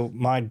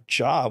my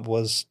job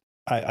was,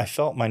 I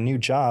felt my new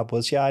job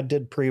was, I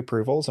did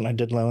pre-approvals and I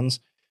did loans.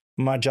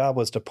 My job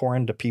was to pour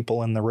into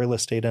people in the real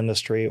estate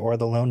industry or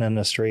the loan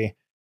industry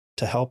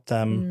to help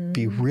them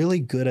be really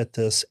good at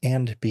this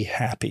and be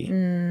happy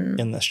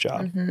in this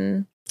job.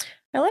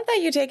 I love that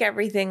you take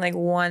everything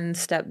one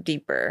step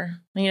deeper.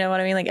 You know what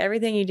I mean?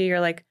 Everything you do, you're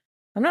like,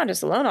 I'm not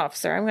just a loan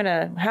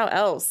officer. How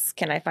else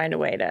can I find a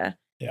way to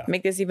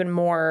make this even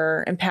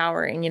more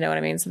empowering? You know what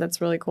I mean? So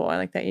that's really cool. I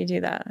like that you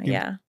do that.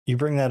 You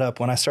bring that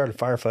up. When I started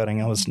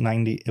firefighting, I was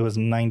 90. It was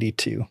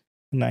 92,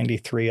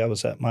 93. I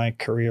was at my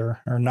career,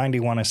 or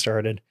 91. I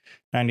started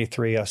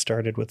 93. I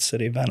started with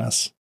City of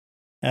Venice.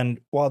 And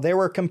while there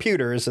were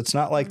computers, it's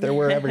not like there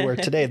were everywhere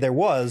today. There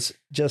was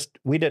just,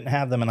 we didn't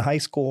have them in high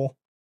school.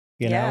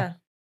 You know,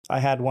 I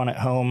had one at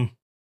home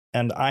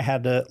and I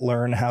had to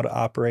learn how to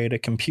operate a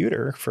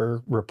computer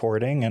for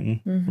reporting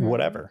and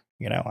whatever.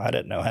 I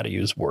didn't know how to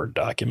use Word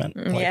document.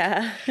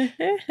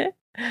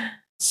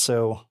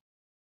 So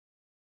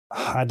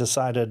I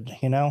decided,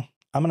 I'm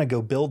going to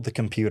go build the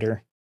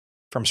computer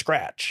from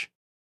scratch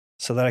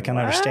so that I can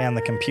understand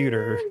the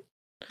computer,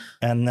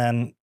 and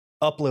then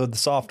upload the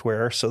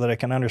software so that I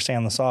can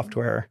understand the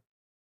software.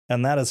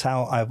 And that is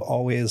how I've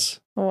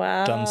always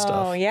done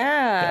stuff.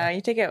 Yeah.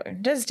 You take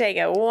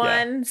it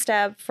one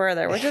step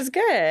further, which is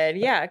good.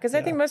 Yeah. Because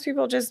I think most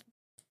people just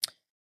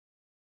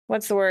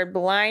what's the word,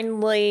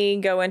 blindly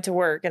go into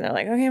work and they're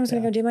like, okay, I'm just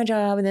going to go do my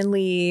job and then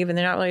leave. And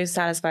they're not really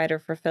satisfied or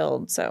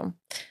fulfilled. So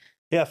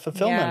yeah,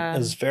 fulfillment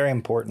is very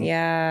important.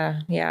 Yeah.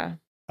 Yeah.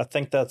 I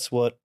think that's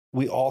what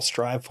we all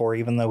strive for,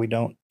 even though we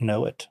don't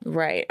know it.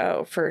 Right.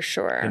 Oh, for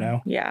sure. You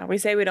know? Yeah. We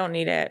say we don't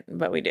need it,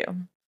 but we do.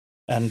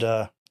 And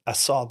I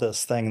saw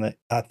this thing that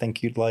I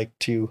think you'd like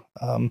to,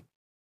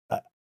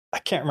 I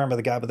can't remember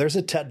the guy, but there's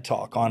a TED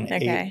Talk on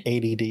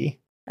ADD.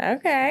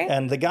 Okay.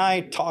 And the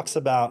guy talks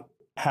about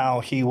how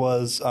he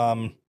just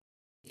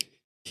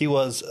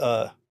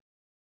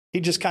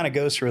kind of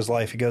goes through his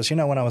life. He goes,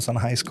 when I was in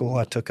high school,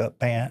 I took up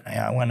band.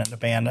 I went into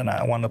band and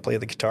I wanted to play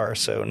the guitar.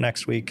 So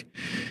next week,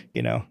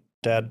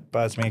 Dad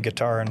buys me a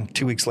guitar, and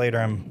 2 weeks later,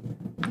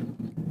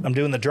 I'm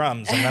doing the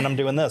drums, and then I'm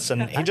doing this.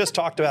 And he just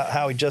talked about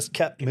how he just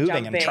kept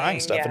moving and trying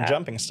stuff and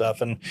jumping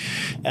stuff.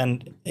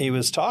 And he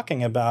was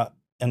talking about,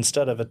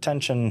 instead of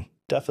attention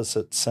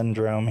deficit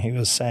syndrome, he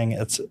was saying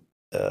it's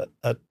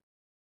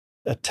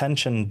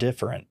attention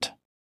different,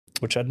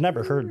 which I'd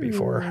never heard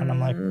before. And I'm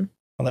like,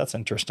 well, that's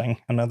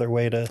interesting. Another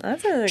way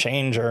to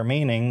change our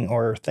meaning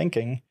or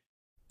thinking.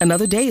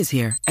 Another day is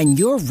here, and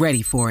you're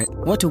ready for it.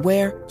 What to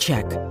wear?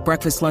 Check.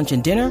 Breakfast, lunch,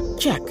 and dinner?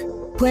 Check.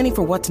 Planning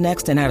for what's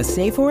next and how to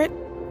save for it?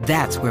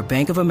 That's where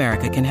Bank of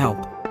America can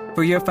help.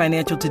 For your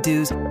financial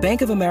to-dos,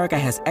 Bank of America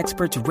has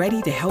experts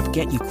ready to help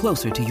get you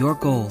closer to your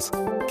goals.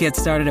 Get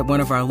started at one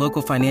of our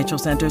local financial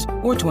centers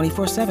or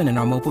 24/7 in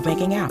our mobile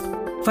banking app.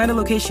 Find a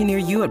location near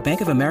you at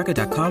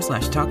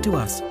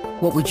bankofamerica.com/talktous.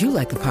 What would you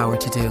like the power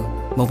to do?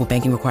 Mobile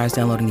banking requires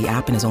downloading the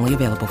app and is only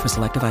available for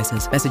select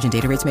devices. Message and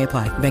data rates may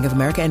apply. Bank of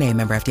America NA,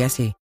 member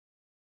FDIC.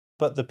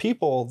 But the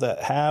people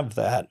that have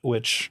that,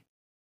 which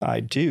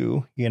I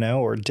do,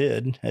 or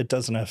did, it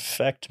doesn't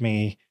affect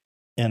me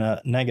in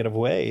a negative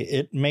way.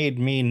 It made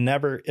me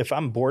never, if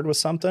I'm bored with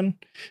something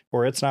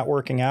or it's not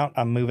working out,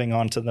 I'm moving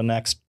on to the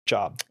next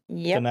job.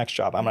 Yep. The next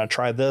job. I'm going to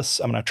try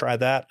this. I'm going to try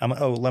that.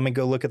 Let me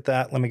go look at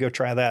that. Let me go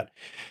try that.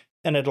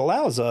 And it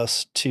allows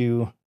us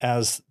to,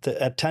 as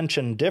the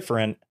attention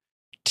different,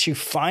 to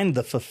find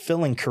the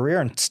fulfilling career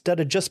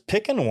instead of just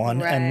picking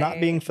one and not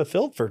being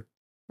fulfilled for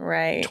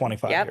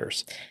 25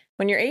 years.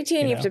 When you're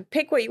 18, you have to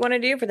pick what you want to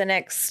do for the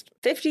next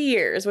 50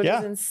 years, which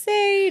is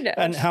insane.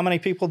 And how many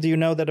people do you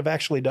know that have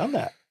actually done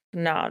that?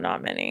 No,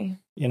 not many.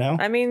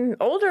 I mean,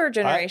 older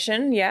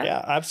generation.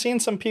 Yeah. I've seen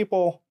some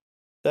people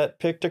that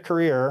picked a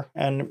career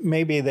and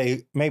maybe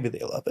they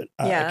love it.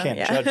 I can't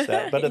judge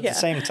that. But at the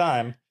same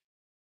time,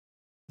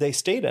 they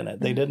stayed in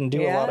it. They didn't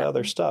do a lot of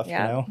other stuff,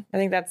 I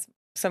think that's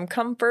some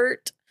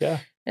comfort. Yeah.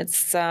 It's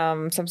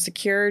some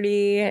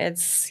security.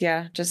 It's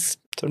just.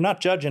 So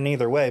not judging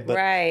either way, but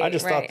I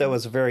just thought that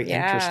was a very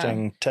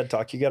interesting TED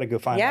Talk. You got to go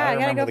find it. I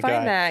got to go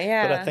find that.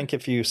 Yeah. But I think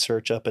if you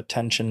search up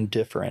attention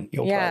different,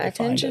 you'll probably find it.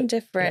 Attention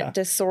different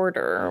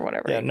disorder or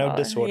whatever. Yeah, no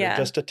disorder,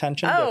 just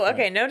attention different. Oh,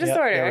 okay. No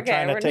disorder.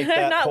 Okay.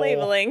 We're not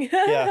labeling.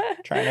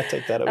 Trying to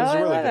take that. It was a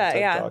really good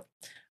TED Talk.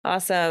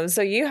 Awesome.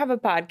 So you have a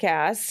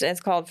podcast.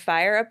 It's called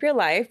Fire Up Your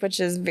Life, which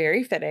is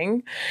very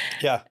fitting.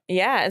 Yeah.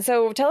 Yeah. And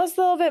so tell us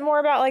a little bit more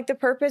about the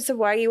purpose of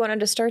why you wanted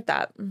to start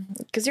that.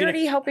 Because you're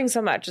already helping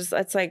so much.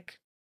 It's like,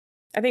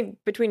 I think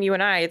between you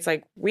and I, it's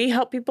like we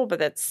help people,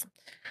 but I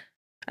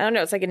don't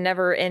know. It's like a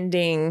never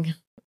ending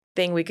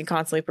thing we can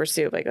constantly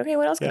pursue. Like, okay,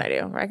 what else can I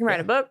do? Or I can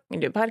write a book, I can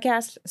do a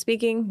podcast,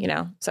 speaking,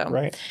 so.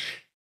 Right.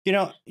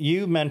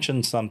 You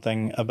mentioned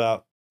something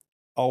about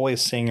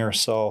always seeing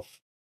yourself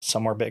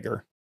somewhere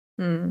bigger.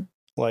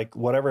 Like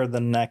whatever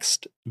the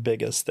next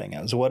biggest thing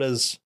is.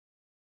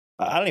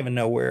 I don't even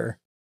know where,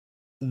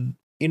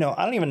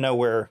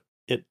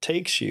 it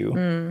takes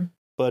you,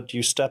 but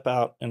you step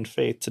out in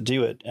faith to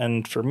do it.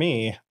 And for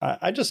me,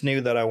 I just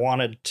knew that I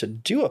wanted to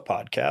do a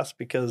podcast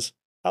because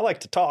I like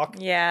to talk.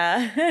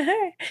 Yeah.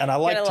 And I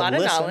like to listen.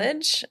 Get a lot of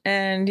knowledge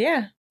and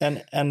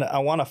And I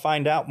want to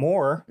find out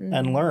more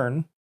and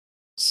learn.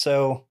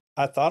 So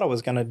I thought I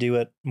was going to do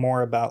it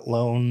more about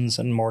loans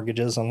and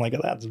mortgages. I'm like,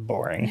 that's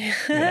boring.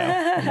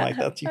 I'm like,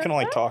 you can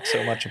only talk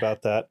so much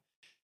about that.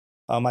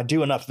 I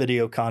do enough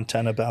video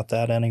content about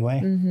that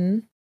anyway. Mm-hmm.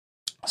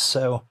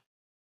 So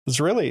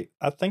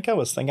I think I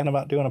was thinking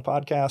about doing a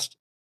podcast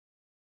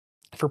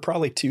for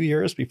probably 2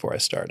 years before I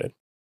started,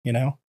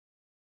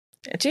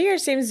 2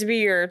 years seems to be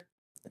your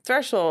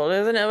threshold,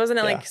 isn't it? Wasn't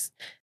it like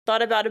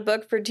thought about a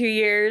book for 2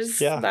 years,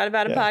 thought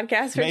about a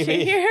podcast for 2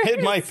 years?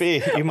 It might be.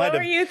 What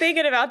were you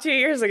thinking about 2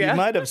 years ago? You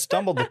might have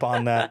stumbled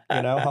upon that.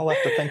 I'll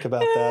have to think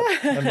about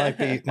that.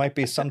 It might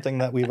be something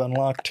that we've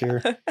unlocked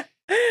here.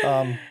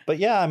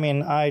 But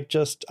I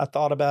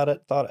thought about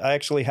it. I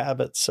actually have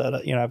it set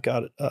up. I've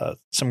got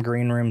some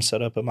green rooms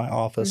set up at my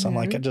office. I'm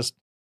like, it's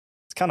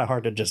kind of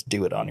hard to just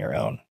do it on your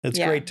own. It's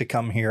great to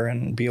come here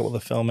and be able to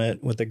film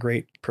it with a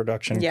great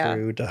production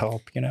crew to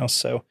help,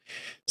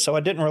 So I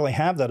didn't really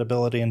have that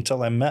ability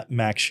until I met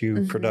Max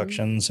Hugh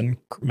Productions and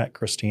met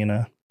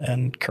Christina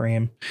and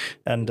Kareem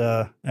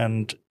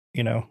and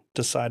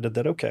decided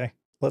that, okay,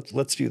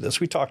 let's do this.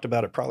 We talked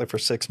about it probably for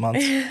 6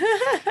 months.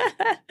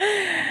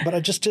 but I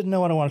just didn't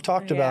know what I want to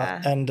talk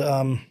about. And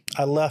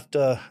I left,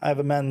 I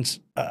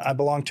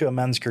belong to a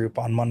men's group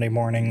on Monday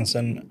mornings,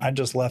 and I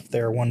just left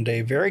there one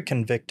day very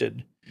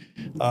convicted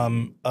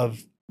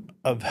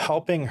of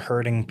helping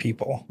hurting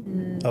people,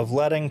 of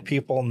letting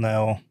people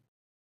know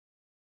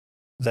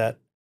that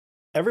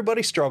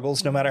everybody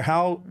struggles, no matter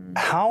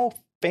how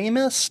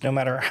famous, no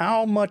matter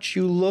how much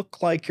you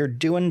look like you're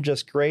doing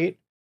just great.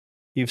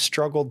 You've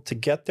struggled to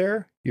get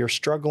there. You're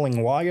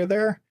struggling while you're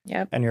there.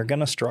 Yep. And you're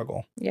going to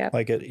struggle. Yep.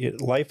 Like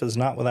life is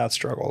not without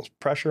struggles.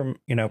 Pressure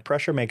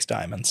makes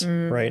diamonds,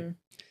 right?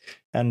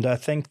 And I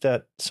think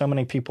that so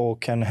many people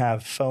can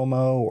have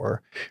FOMO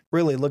or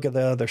really look at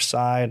the other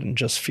side and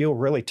just feel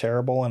really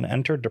terrible and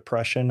enter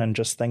depression and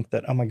just think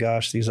that, oh my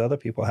gosh, these other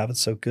people have it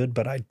so good,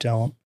 but I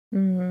don't.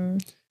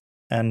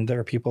 And there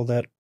are people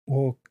that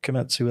will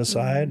commit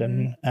suicide,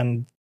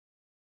 and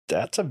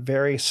that's a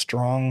very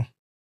strong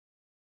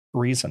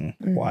reason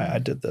why I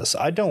did this.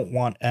 I don't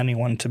want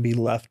anyone to be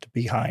left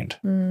behind.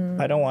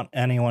 I don't want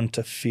anyone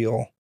to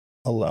feel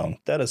alone.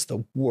 That is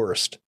the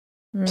worst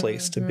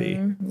place to be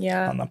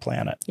on the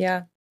planet.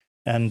 Yeah.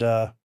 And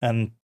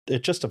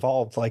it just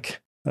evolved.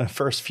 Like the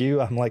first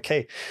few, I'm like,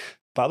 hey,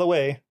 by the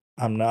way,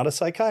 I'm not a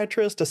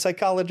psychiatrist, a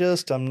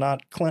psychologist. I'm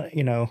not, not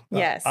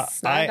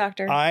a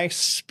doctor. I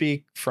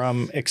speak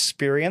from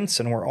experience,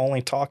 and we're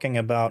only talking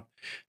about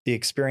the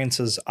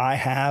experiences I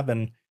have.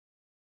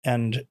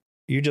 And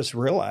you just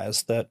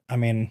realize that, I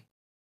mean,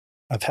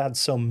 I've had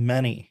so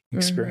many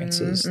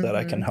experiences that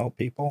I can help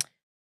people.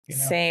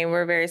 Same.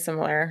 We're very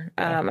similar.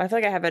 I feel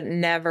like I have a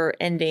never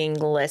ending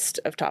list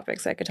of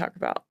topics I could talk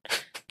about.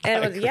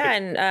 And it was,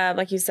 and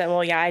like you said,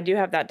 I do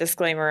have that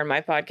disclaimer in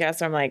my podcast.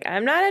 So I'm like,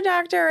 I'm not a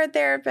doctor or a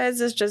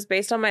therapist. It's just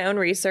based on my own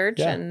research.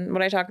 Yeah. And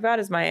what I talk about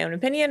is my own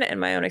opinion and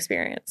my own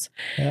experience.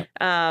 Yeah.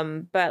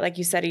 But like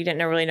you said, you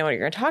didn't really know what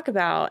you're going to talk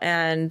about.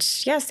 And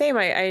same.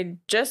 I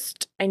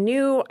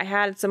knew I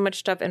had so much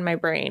stuff in my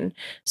brain.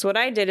 So what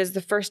I did is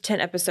the first 10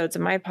 episodes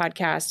of my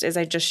podcast is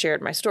I just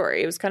shared my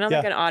story. It was kind of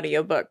like an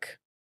audio book.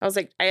 I was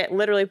like, I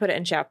literally put it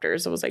in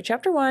chapters. It was like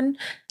chapter 1,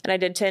 and I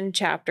did 10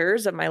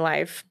 chapters of my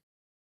life.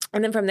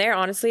 And then from there,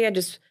 honestly,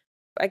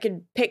 I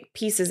could pick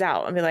pieces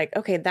out and be like,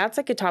 okay, that's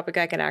like a topic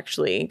I can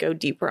actually go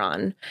deeper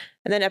on.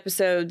 And then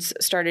episodes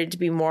started to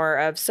be more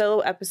of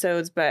solo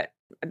episodes, but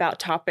about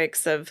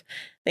topics of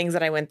things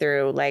that I went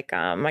through. Like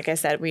I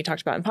said, we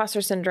talked about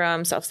imposter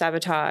syndrome,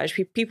 self-sabotage,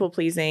 people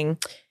pleasing.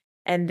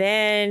 And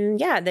then,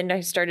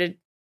 guests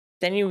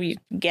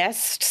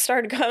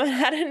started coming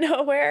out of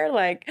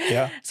nowhere,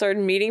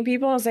 started meeting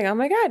people. I was like, oh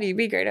my God, you'd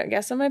be great at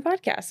guests on my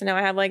podcast. And now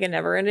I have like a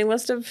never ending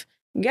list of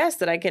guests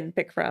that I can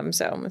pick from.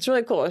 So it's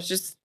really cool. It's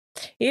just,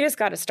 you just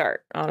got to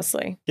start,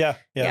 honestly. Yeah,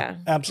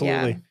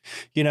 absolutely.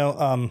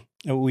 Yeah.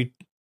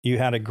 You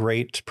had a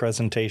great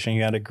presentation,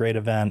 you had a great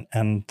event,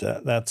 and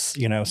that's,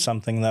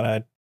 something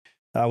that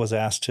I was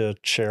asked to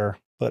share,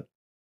 but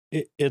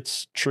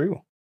it's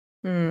true.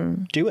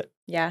 Do it.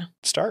 Yeah.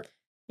 Start.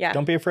 Yeah.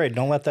 Don't be afraid.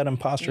 Don't let that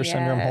imposter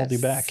syndrome hold you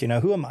back.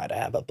 Who am I to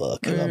have a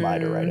book? Who am I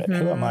to write it?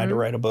 Who am I to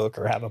write a book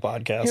or have a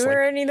podcast? Who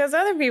are any of those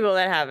other people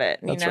that have it?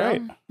 That's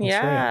right.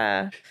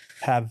 Right.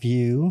 Have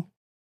you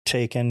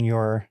taken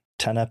your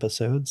 10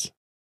 episodes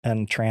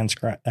and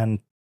transcribe and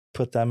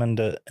put them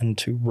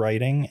into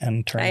writing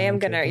and turn? I am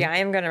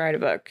gonna write a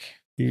book.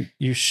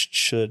 You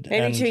should.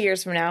 Maybe 2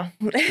 years from now.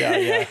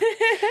 Yeah.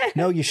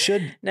 No, you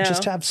should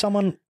just have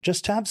someone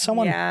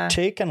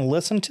take and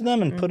listen to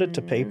them and put it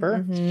to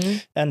paper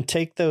and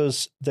take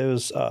those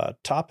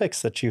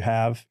topics that you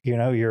have,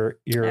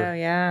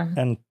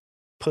 and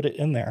put it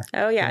in there.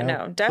 Oh yeah,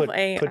 no,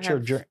 definitely.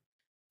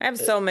 I have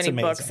so many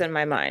books in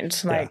my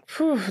mind. Like,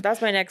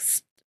 that's my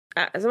next.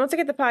 So once I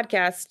get the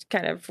podcast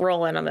kind of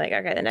rolling, I'm like,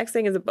 okay, the next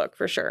thing is a book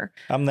for sure.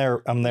 I'm there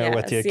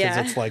with you, because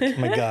it's like, oh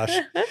my gosh,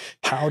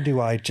 how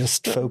do I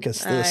just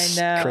focus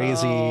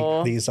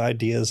these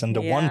ideas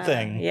into one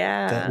thing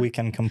that we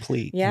can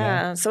complete?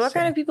 Yeah. So what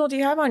kind of people do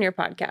you have on your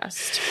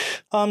podcast?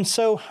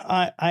 So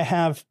I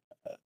have,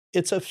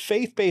 it's a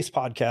faith-based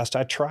podcast.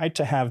 I try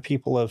to have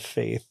people of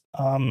faith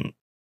on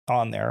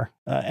there,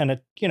 and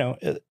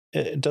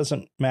it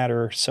doesn't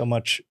matter so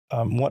much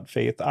what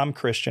faith. I'm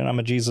Christian. I'm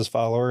a Jesus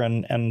follower,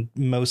 and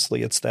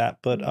mostly it's that.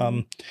 But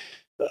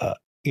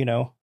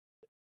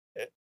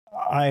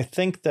I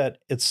think that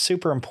it's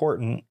super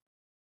important,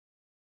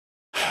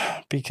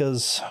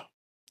 because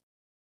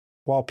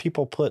while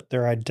people put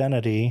their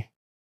identity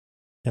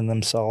in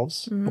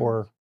themselves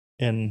or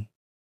in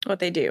what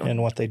they do,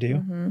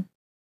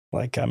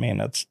 like, I mean,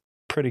 it's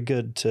pretty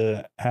good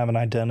to have an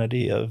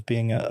identity of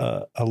being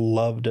a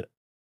loved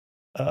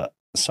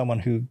someone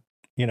who,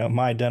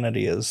 my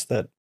identity is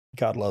that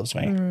God loves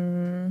me,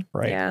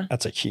 right? Yeah.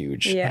 That's a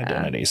huge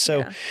identity.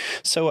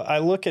 So I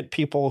look at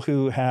people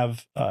who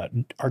have,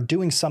 are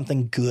doing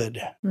something good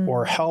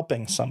or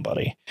helping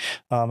somebody.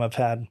 I've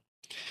had,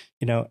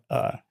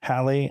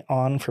 Hallie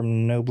on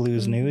from No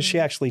Blues News. She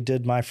actually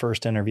did my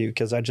first interview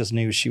because I just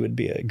knew she would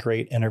be a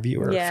great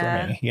interviewer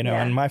for me,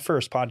 and my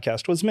first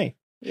podcast was me.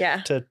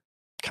 Yeah. To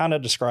kind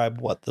of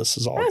describe what this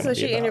is all Oh, going to so be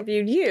she about.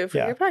 interviewed you for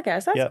your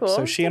podcast. That's cool.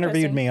 So she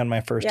interviewed me on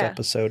my first Yeah.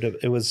 episode.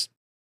 It was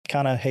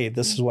kind of, hey,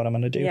 this is what I'm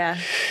going to do. Yeah.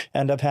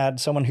 And I've had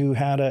someone who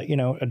had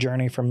a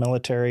journey from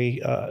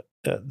military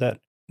that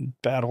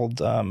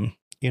battled,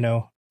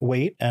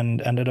 weight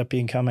and ended up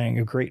becoming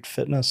a great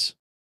fitness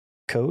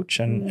coach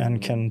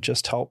and can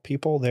just help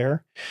people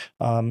there.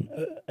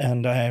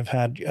 And I've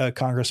had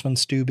Congressman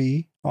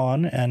Stubbe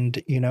on,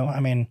 and,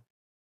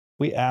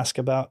 we ask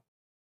about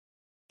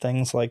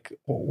things like,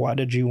 why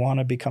did you want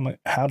to become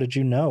how did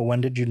you know? When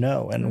did you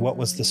know? And what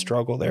was the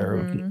struggle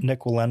there?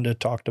 Nick Wallenda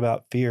talked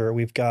about fear.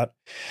 We've got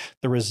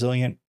the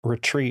resilient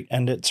retreat,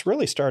 and it's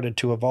really started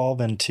to evolve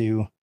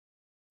into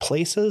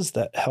places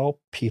that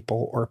help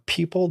people or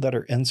people that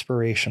are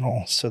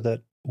inspirational so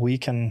that we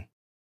can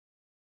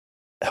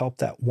help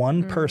that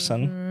one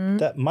person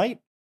that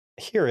might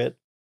hear it,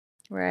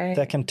 right,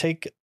 that can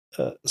take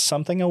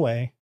something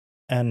away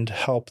and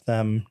help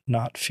them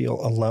not feel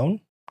alone,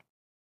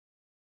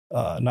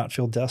 not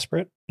feel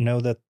desperate, know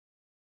that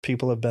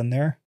people have been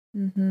there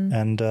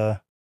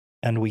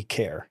and we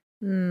care.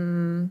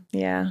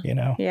 Yeah.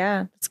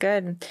 Yeah, it's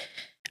good.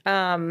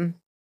 I've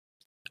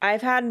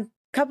had a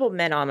couple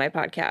men on my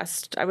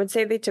podcast. I would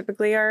say they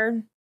typically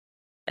are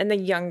in the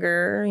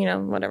younger,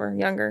 whatever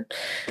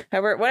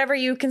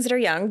you consider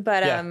young.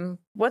 But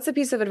what's a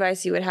piece of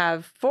advice you would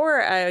have for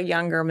a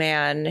younger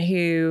man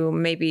who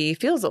maybe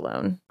feels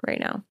alone right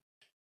now?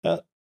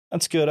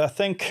 That's good. I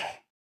think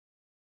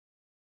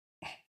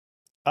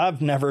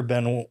I've never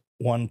been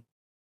one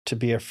to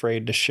be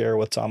afraid to share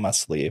what's on my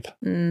sleeve.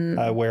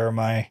 I wear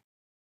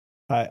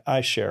I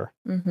share.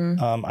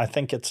 I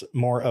think it's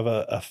more of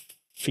a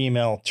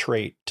female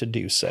trait to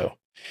do so.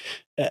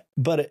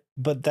 But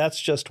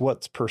that's just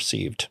what's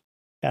perceived.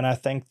 And I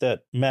think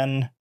that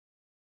men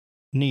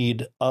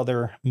need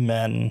other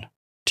men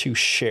to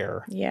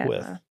share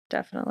with.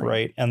 Definitely.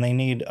 Right. And they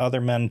need other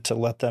men to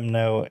let them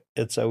know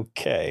it's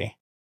okay.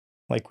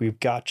 Like, we've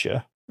got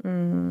you.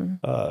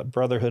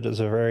 Brotherhood is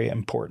a very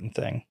important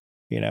thing,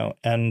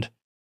 and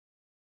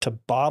to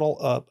bottle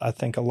up. I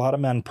think a lot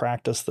of men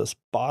practice this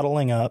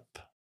bottling up.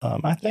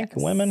 I think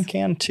women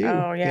can too.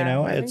 Oh yeah,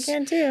 women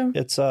can too.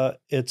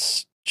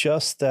 It's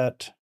just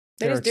that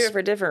they just do it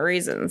for different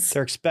reasons.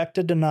 They're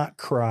expected to not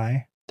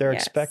cry. They're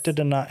expected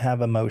to not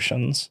have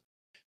emotions.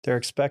 They're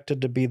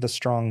expected to be the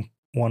strong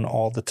one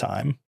all the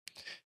time.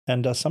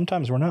 And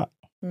sometimes we're not.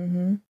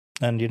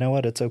 And you know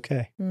what? It's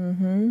okay.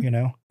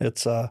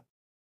 It's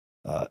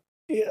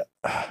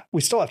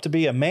we still have to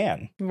be a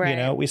man.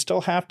 Right. We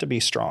still have to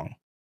be strong.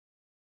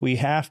 We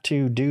have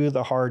to do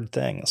the hard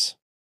things.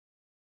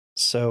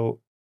 So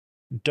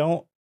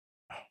don't,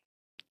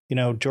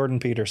 Jordan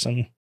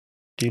Peterson.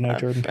 Do you know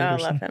Jordan Peterson?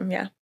 I love him.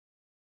 Yeah.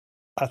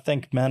 I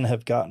think men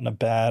have gotten a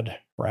bad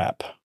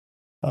rap.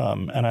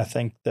 And I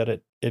think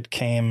that it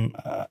came,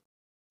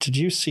 did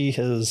you see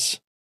his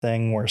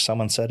thing where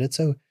someone said,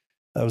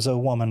 that was a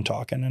woman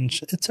talking, and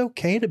it's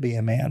okay to be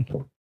a man.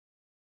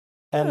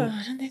 And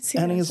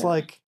he's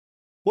like,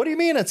 what do you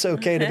mean it's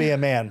okay to be a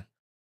man?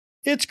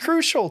 It's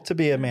crucial to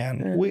be a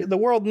man. The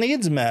world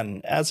needs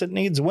men as it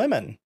needs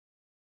women,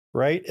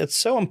 right? It's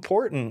so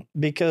important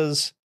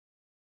because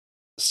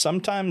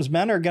sometimes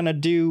men are going to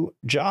do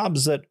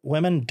jobs that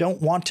women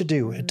don't want to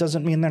do. It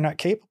doesn't mean they're not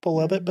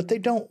capable of it, but they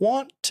don't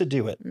want to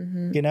do it,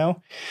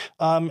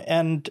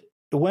 and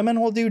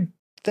women will do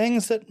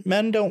things that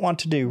men don't want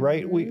to do,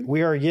 right?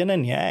 We are yin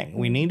and yang.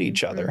 We need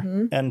each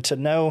other. And to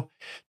know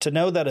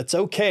that it's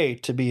okay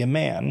to be a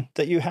man,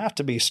 that you have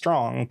to be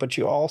strong, but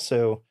you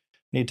also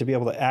need to be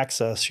able to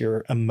access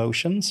your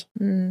emotions,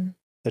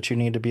 that you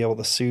need to be able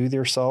to soothe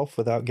yourself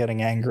without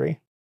getting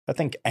angry. I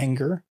think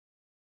anger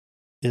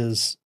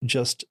is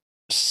just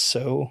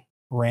so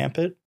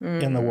rampant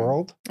in the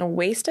world. A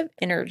waste of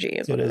energy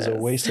is what it is. It is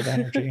a waste of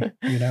energy,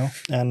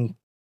 and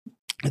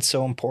it's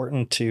so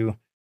important to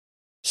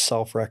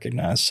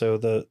self-recognize. So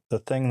the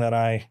thing that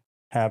I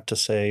have to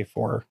say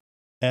for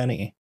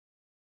any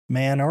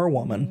man or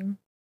woman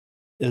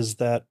is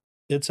that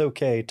it's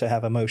okay to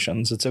have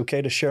emotions. It's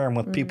okay to share them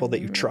with people that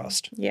you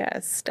trust.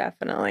 Yes,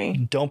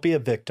 definitely. Don't be a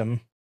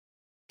victim.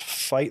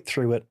 Fight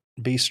through it.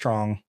 Be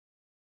strong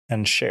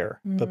and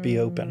share, but be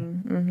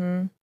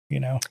open.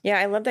 Yeah,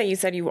 I love that you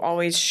said you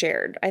always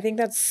shared. I think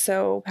that's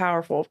so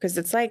powerful because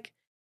it's like,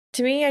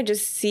 to me, I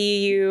just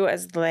see you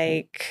as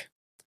like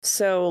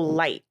so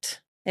light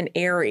and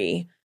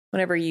airy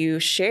whenever you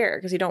share,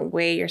 because you don't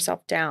weigh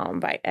yourself down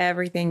by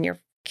everything you're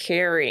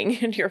carrying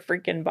in your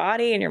freaking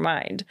body and your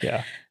mind.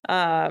 Yeah.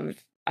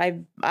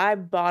 I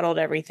bottled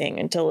everything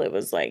until it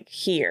was like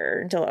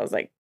until I was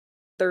like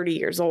 30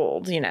 years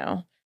old,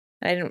 I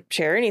didn't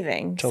share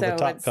anything. Until the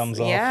top comes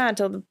off. Yeah,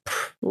 until the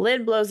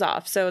lid blows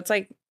off. So it's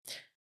like,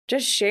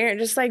 just share,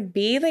 just like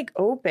be like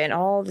open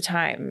all the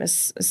time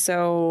is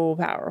so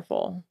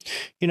powerful.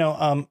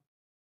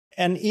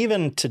 And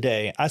even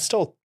today, I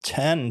still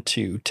tend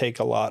to take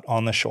a lot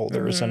on the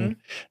shoulders and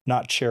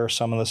not share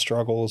some of the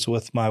struggles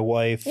with my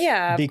wife.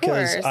 Yeah,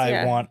 because of course,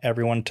 I want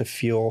everyone to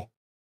feel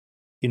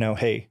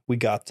hey, we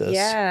got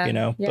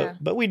this,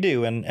 but we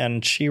do.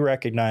 And she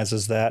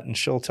recognizes that, and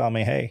she'll tell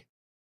me, hey,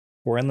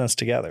 we're in this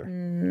together.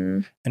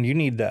 And you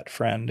need that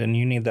friend, and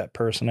you need that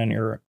person in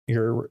your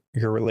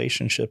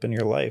relationship in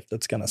your life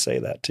that's going to say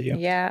that to you.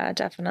 Yeah,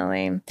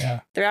 definitely.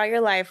 Yeah. Throughout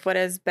your life, what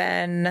has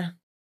been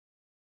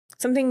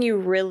something you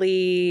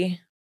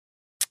really,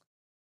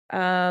 what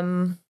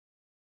am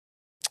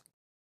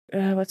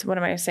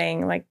I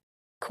saying? Like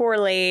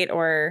correlate,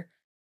 or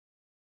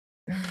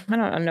I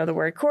don't know the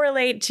word,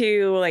 correlate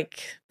to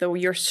like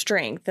your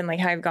strength and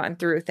like how you've gotten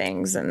through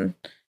things. And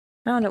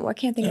I don't know. I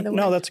can't think of the word.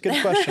 No, that's a good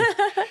question.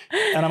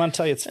 And I'm going to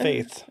tell you it's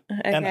faith.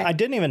 Okay. And I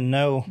didn't even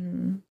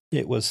know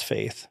it was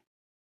faith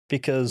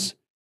because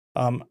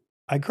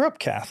I grew up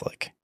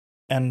Catholic,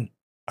 and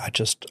I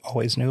just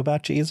always knew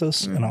about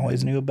Jesus and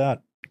always knew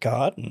about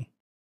God. And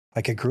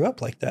like I grew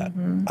up like that.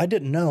 I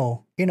didn't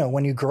know,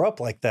 when you grow up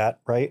like that,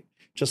 right?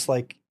 Just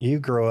like you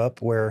grow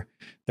up where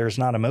there's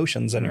not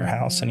emotions in your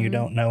house and you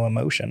don't know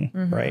emotion,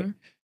 right?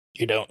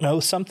 You don't know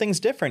something's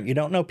different. You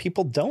don't know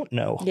people don't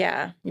know.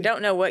 Yeah. You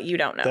don't know what you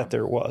don't know. That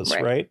there was,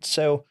 right?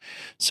 So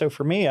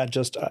for me, I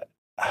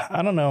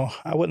don't know.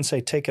 I wouldn't say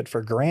take it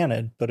for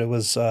granted, but it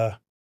was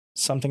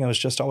something that was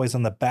just always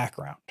in the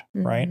background,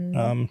 right?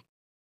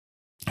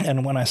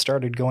 And when I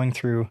started going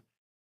through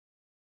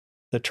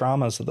the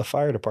traumas of the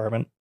fire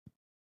department,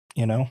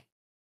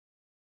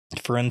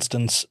 for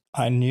instance,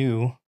 I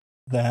knew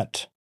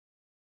that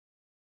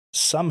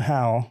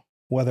somehow,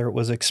 whether it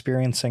was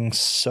experiencing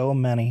so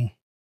many,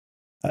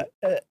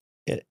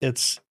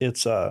 it's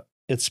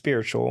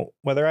spiritual.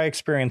 Whether I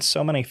experienced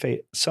so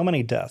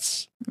many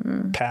deaths,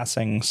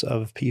 passings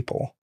of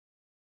people,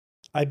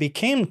 I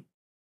became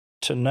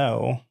to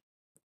know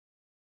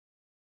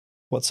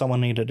what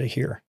someone needed to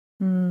hear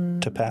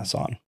to pass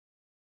on.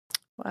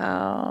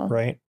 Wow.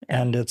 Right.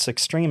 Yeah. And it's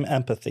extreme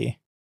empathy,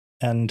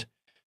 and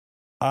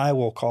I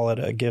will call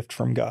it a gift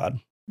from God.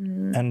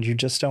 And you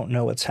just don't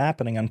know what's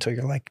happening until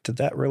you're like, did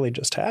that really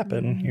just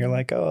happen? You're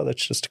like, oh,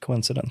 that's just a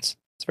coincidence.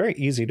 It's very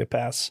easy to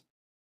pass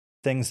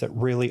things that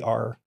really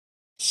are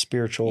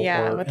spiritual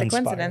or with the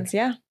coincidence,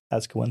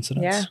 as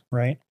coincidence,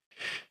 right?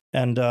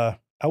 And I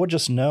would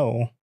just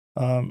know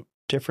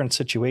different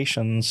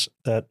situations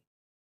that,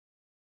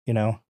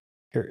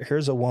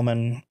 here's a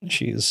woman,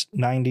 she's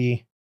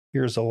 90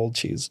 years old,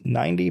 she's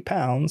 90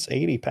 pounds,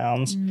 80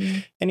 pounds,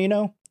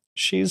 and,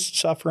 she's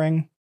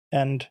suffering,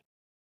 and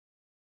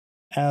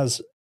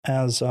as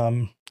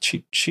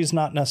she's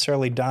not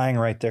necessarily dying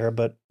right there,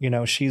 but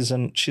she's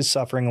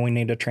suffering, and we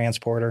need to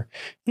transport her.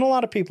 And a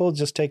lot of people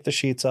just take the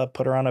sheets up,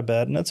 put her on a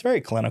bed, and it's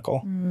very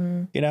clinical,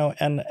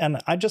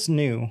 and I just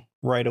knew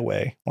right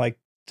away, like,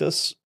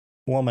 this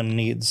woman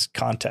needs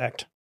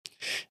contact.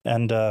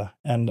 And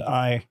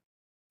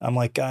I'm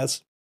like,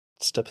 guys,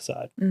 step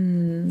aside.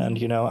 And,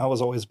 I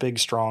was always big,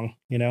 strong,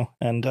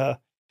 and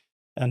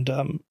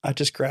I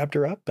just grabbed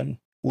her up and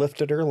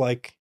lifted her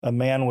like a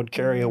man would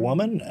carry a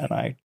woman. And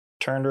I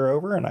turned her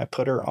over and I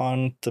put her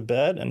on the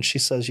bed. And she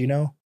says,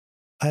 I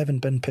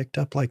haven't been picked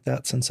up like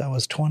that since I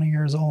was 20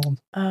 years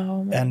old.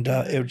 Oh, and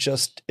it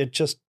just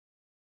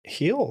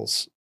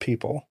heals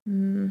people.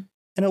 And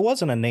it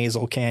wasn't a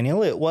nasal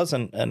cannula. It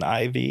wasn't an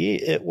IV.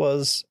 It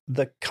was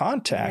the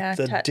contact,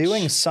 the touch.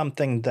 Doing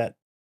something that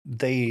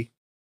they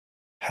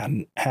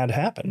hadn't had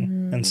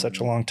happen in such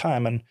a long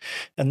time.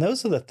 And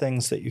those are the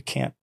things that you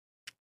can't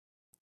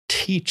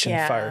teach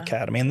in Fire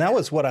Academy. And that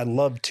was what I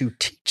loved to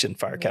teach in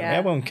Fire Academy.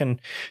 Everyone can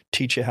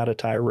teach you how to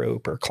tie a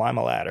rope or climb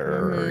a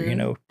ladder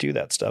or, do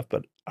that stuff.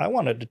 But I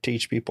wanted to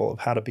teach people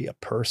how to be a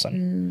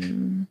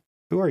person.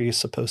 Who are you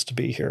supposed to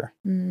be here?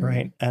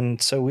 Right.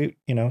 And so we,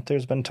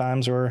 there's been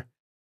times where,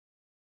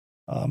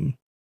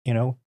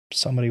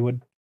 somebody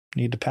would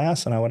need to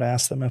pass, and I would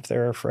ask them if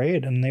they're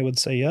afraid, and they would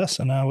say yes.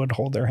 And I would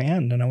hold their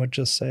hand and I would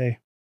just say,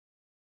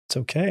 it's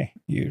okay.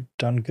 You've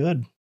done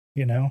good.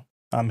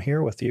 I'm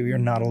here with you. You're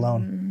not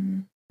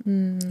alone.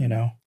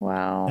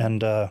 Wow.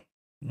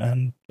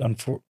 And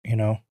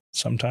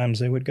sometimes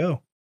they would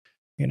go,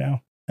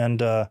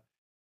 and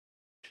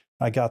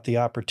I got the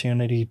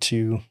opportunity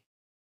to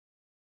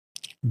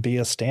be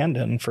a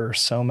stand-in for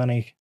so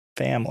many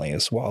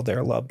families while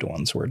their loved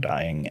ones were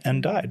dying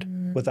and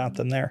died without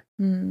them there.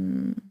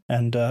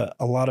 And a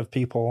lot of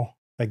people,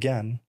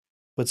 again,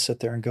 would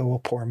sit there and go,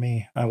 well, poor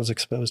me. I was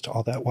exposed to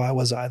all that. Why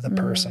was I the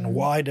person?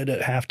 Why did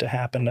it have to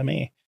happen to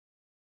me?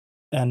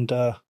 And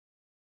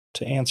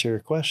to answer your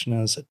question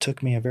is, it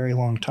took me a very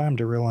long time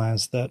to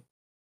realize that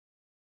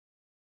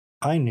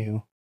I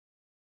knew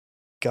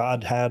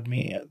God had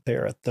me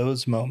there at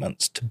those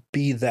moments to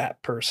be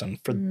that person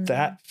for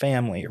that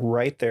family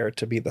right there,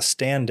 to be the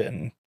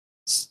stand-in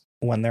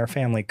when their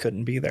family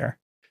couldn't be there,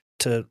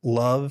 to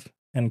love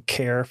and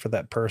care for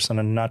that person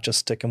and not just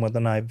stick them with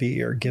an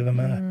IV or give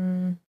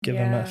them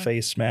a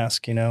face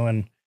mask,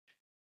 and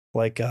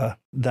like,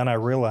 then I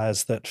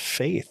realized that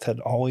faith had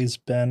always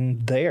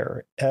been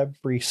there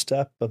every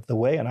step of the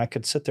way. And I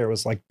could sit there, it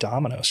was like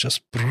dominoes,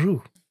 just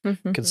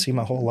could see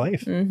my whole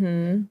life,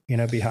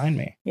 behind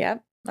me.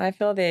 Yep. I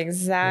feel the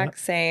exact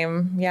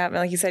same. Yeah.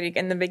 Like you said,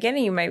 in the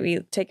beginning, you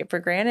might take it for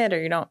granted, or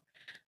you don't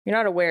you're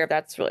not aware if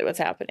that's really what's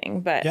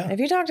happening. But Yeah. if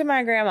you talk to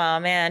my grandma,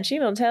 man, she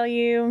will tell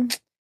you,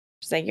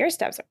 she's like, your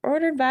steps are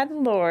ordered by the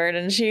Lord.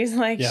 And she's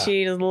like, Yeah.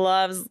 she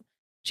loves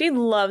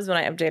when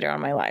I update her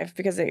on my life,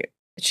 because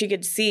she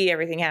could see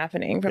everything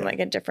happening from like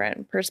a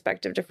different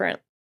perspective, different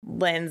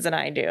lens than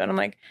I do. And I'm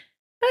like,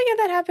 oh yeah,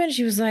 that happened.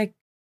 She was like,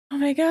 oh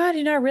my God,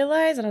 you not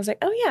realize? And I was like,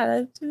 oh yeah,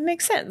 that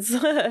makes sense.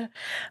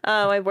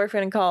 My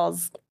boyfriend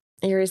calls,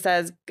 he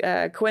says,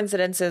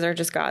 coincidences are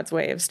just God's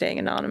way of staying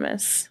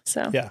anonymous.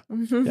 So Yeah.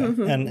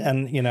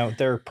 And you know,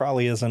 there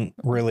probably isn't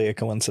really a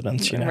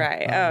coincidence, you know.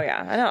 Right.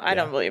 I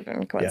don't believe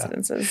in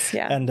coincidences.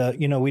 Yeah.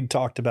 And you know, we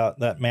talked about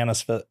that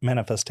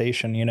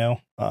manifestation, you know,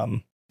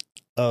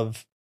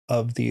 of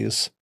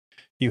these.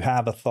 You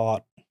have a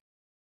thought,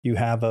 you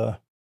have a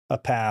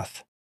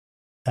path,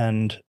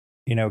 and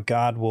you know,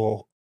 God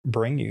will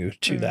bring you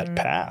to that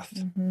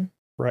path,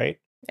 right?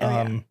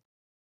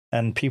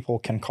 And people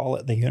can call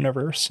it the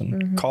universe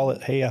and call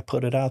it, hey, I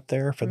put it out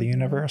there for the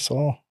universe.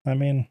 Well, I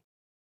mean,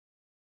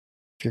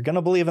 if you're going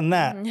to believe in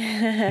that,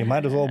 you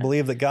might as well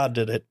believe that God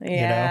did it, you know?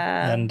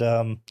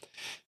 And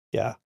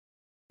yeah.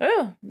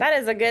 Oh, that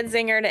is a good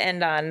zinger to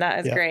end on.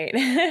 That is great.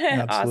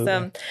 Absolutely.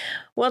 Awesome.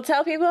 Well,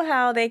 tell people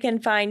how they can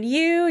find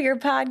you, your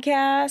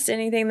podcast,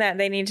 anything that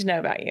they need to know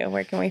about you.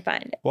 Where can we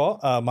find it? Well,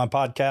 my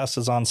podcast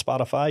is on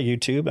Spotify,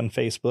 YouTube, and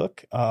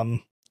Facebook.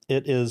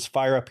 It is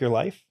Fire Up Your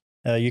Life.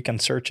 You can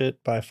search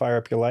it by Fire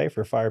Up Your Life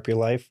or Fire Up Your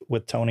Life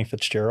with Tony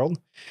Fitzgerald.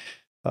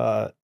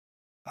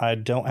 I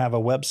don't have a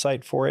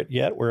website for it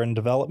yet. We're in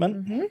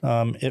development.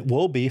 It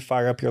will be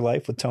Fire Up Your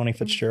Life with Tony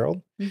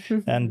Fitzgerald.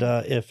 And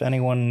if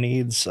anyone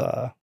needs,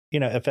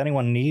 if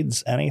anyone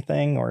needs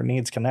anything or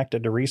needs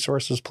connected to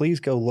resources, please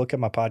go look at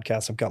my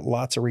podcast. I've got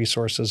lots of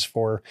resources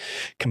for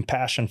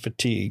compassion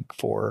fatigue,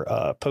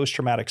 for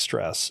post-traumatic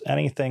stress,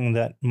 anything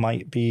that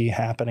might be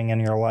happening in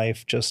your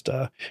life. Just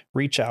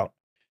reach out.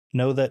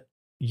 Know that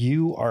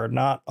you are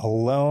not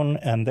alone,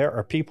 and there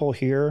are people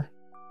here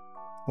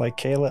like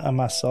Kayla and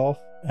myself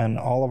and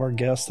all of our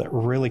guests that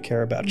really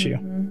care about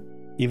you,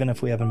 even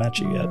if we haven't met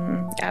you yet.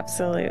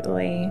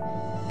 Absolutely.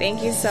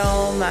 Thank you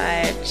so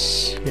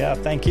much. Yeah,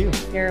 thank you.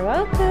 You're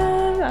welcome.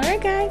 All right,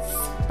 guys.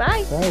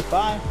 Bye. All right,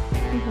 bye.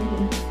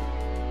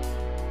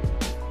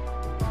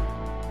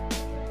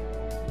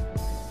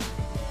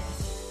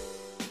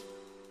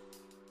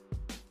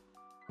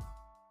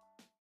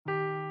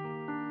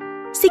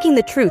 Seeking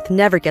the truth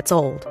never gets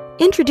old.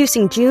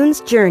 Introducing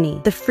June's Journey,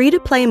 the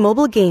free-to-play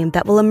mobile game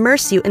that will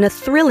immerse you in a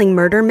thrilling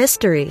murder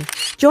mystery.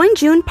 Join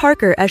June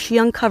Parker as she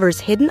uncovers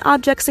hidden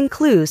objects and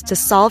clues to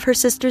solve her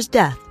sister's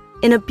death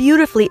in a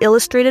beautifully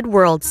illustrated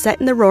world set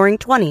in the Roaring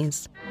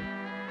 '20s.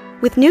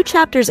 With new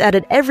chapters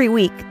added every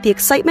week, the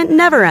excitement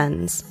never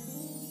ends.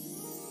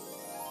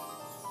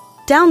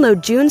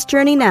 Download June's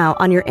Journey now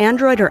on your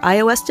Android or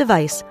iOS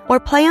device, or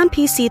play on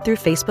PC through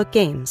Facebook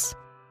Games.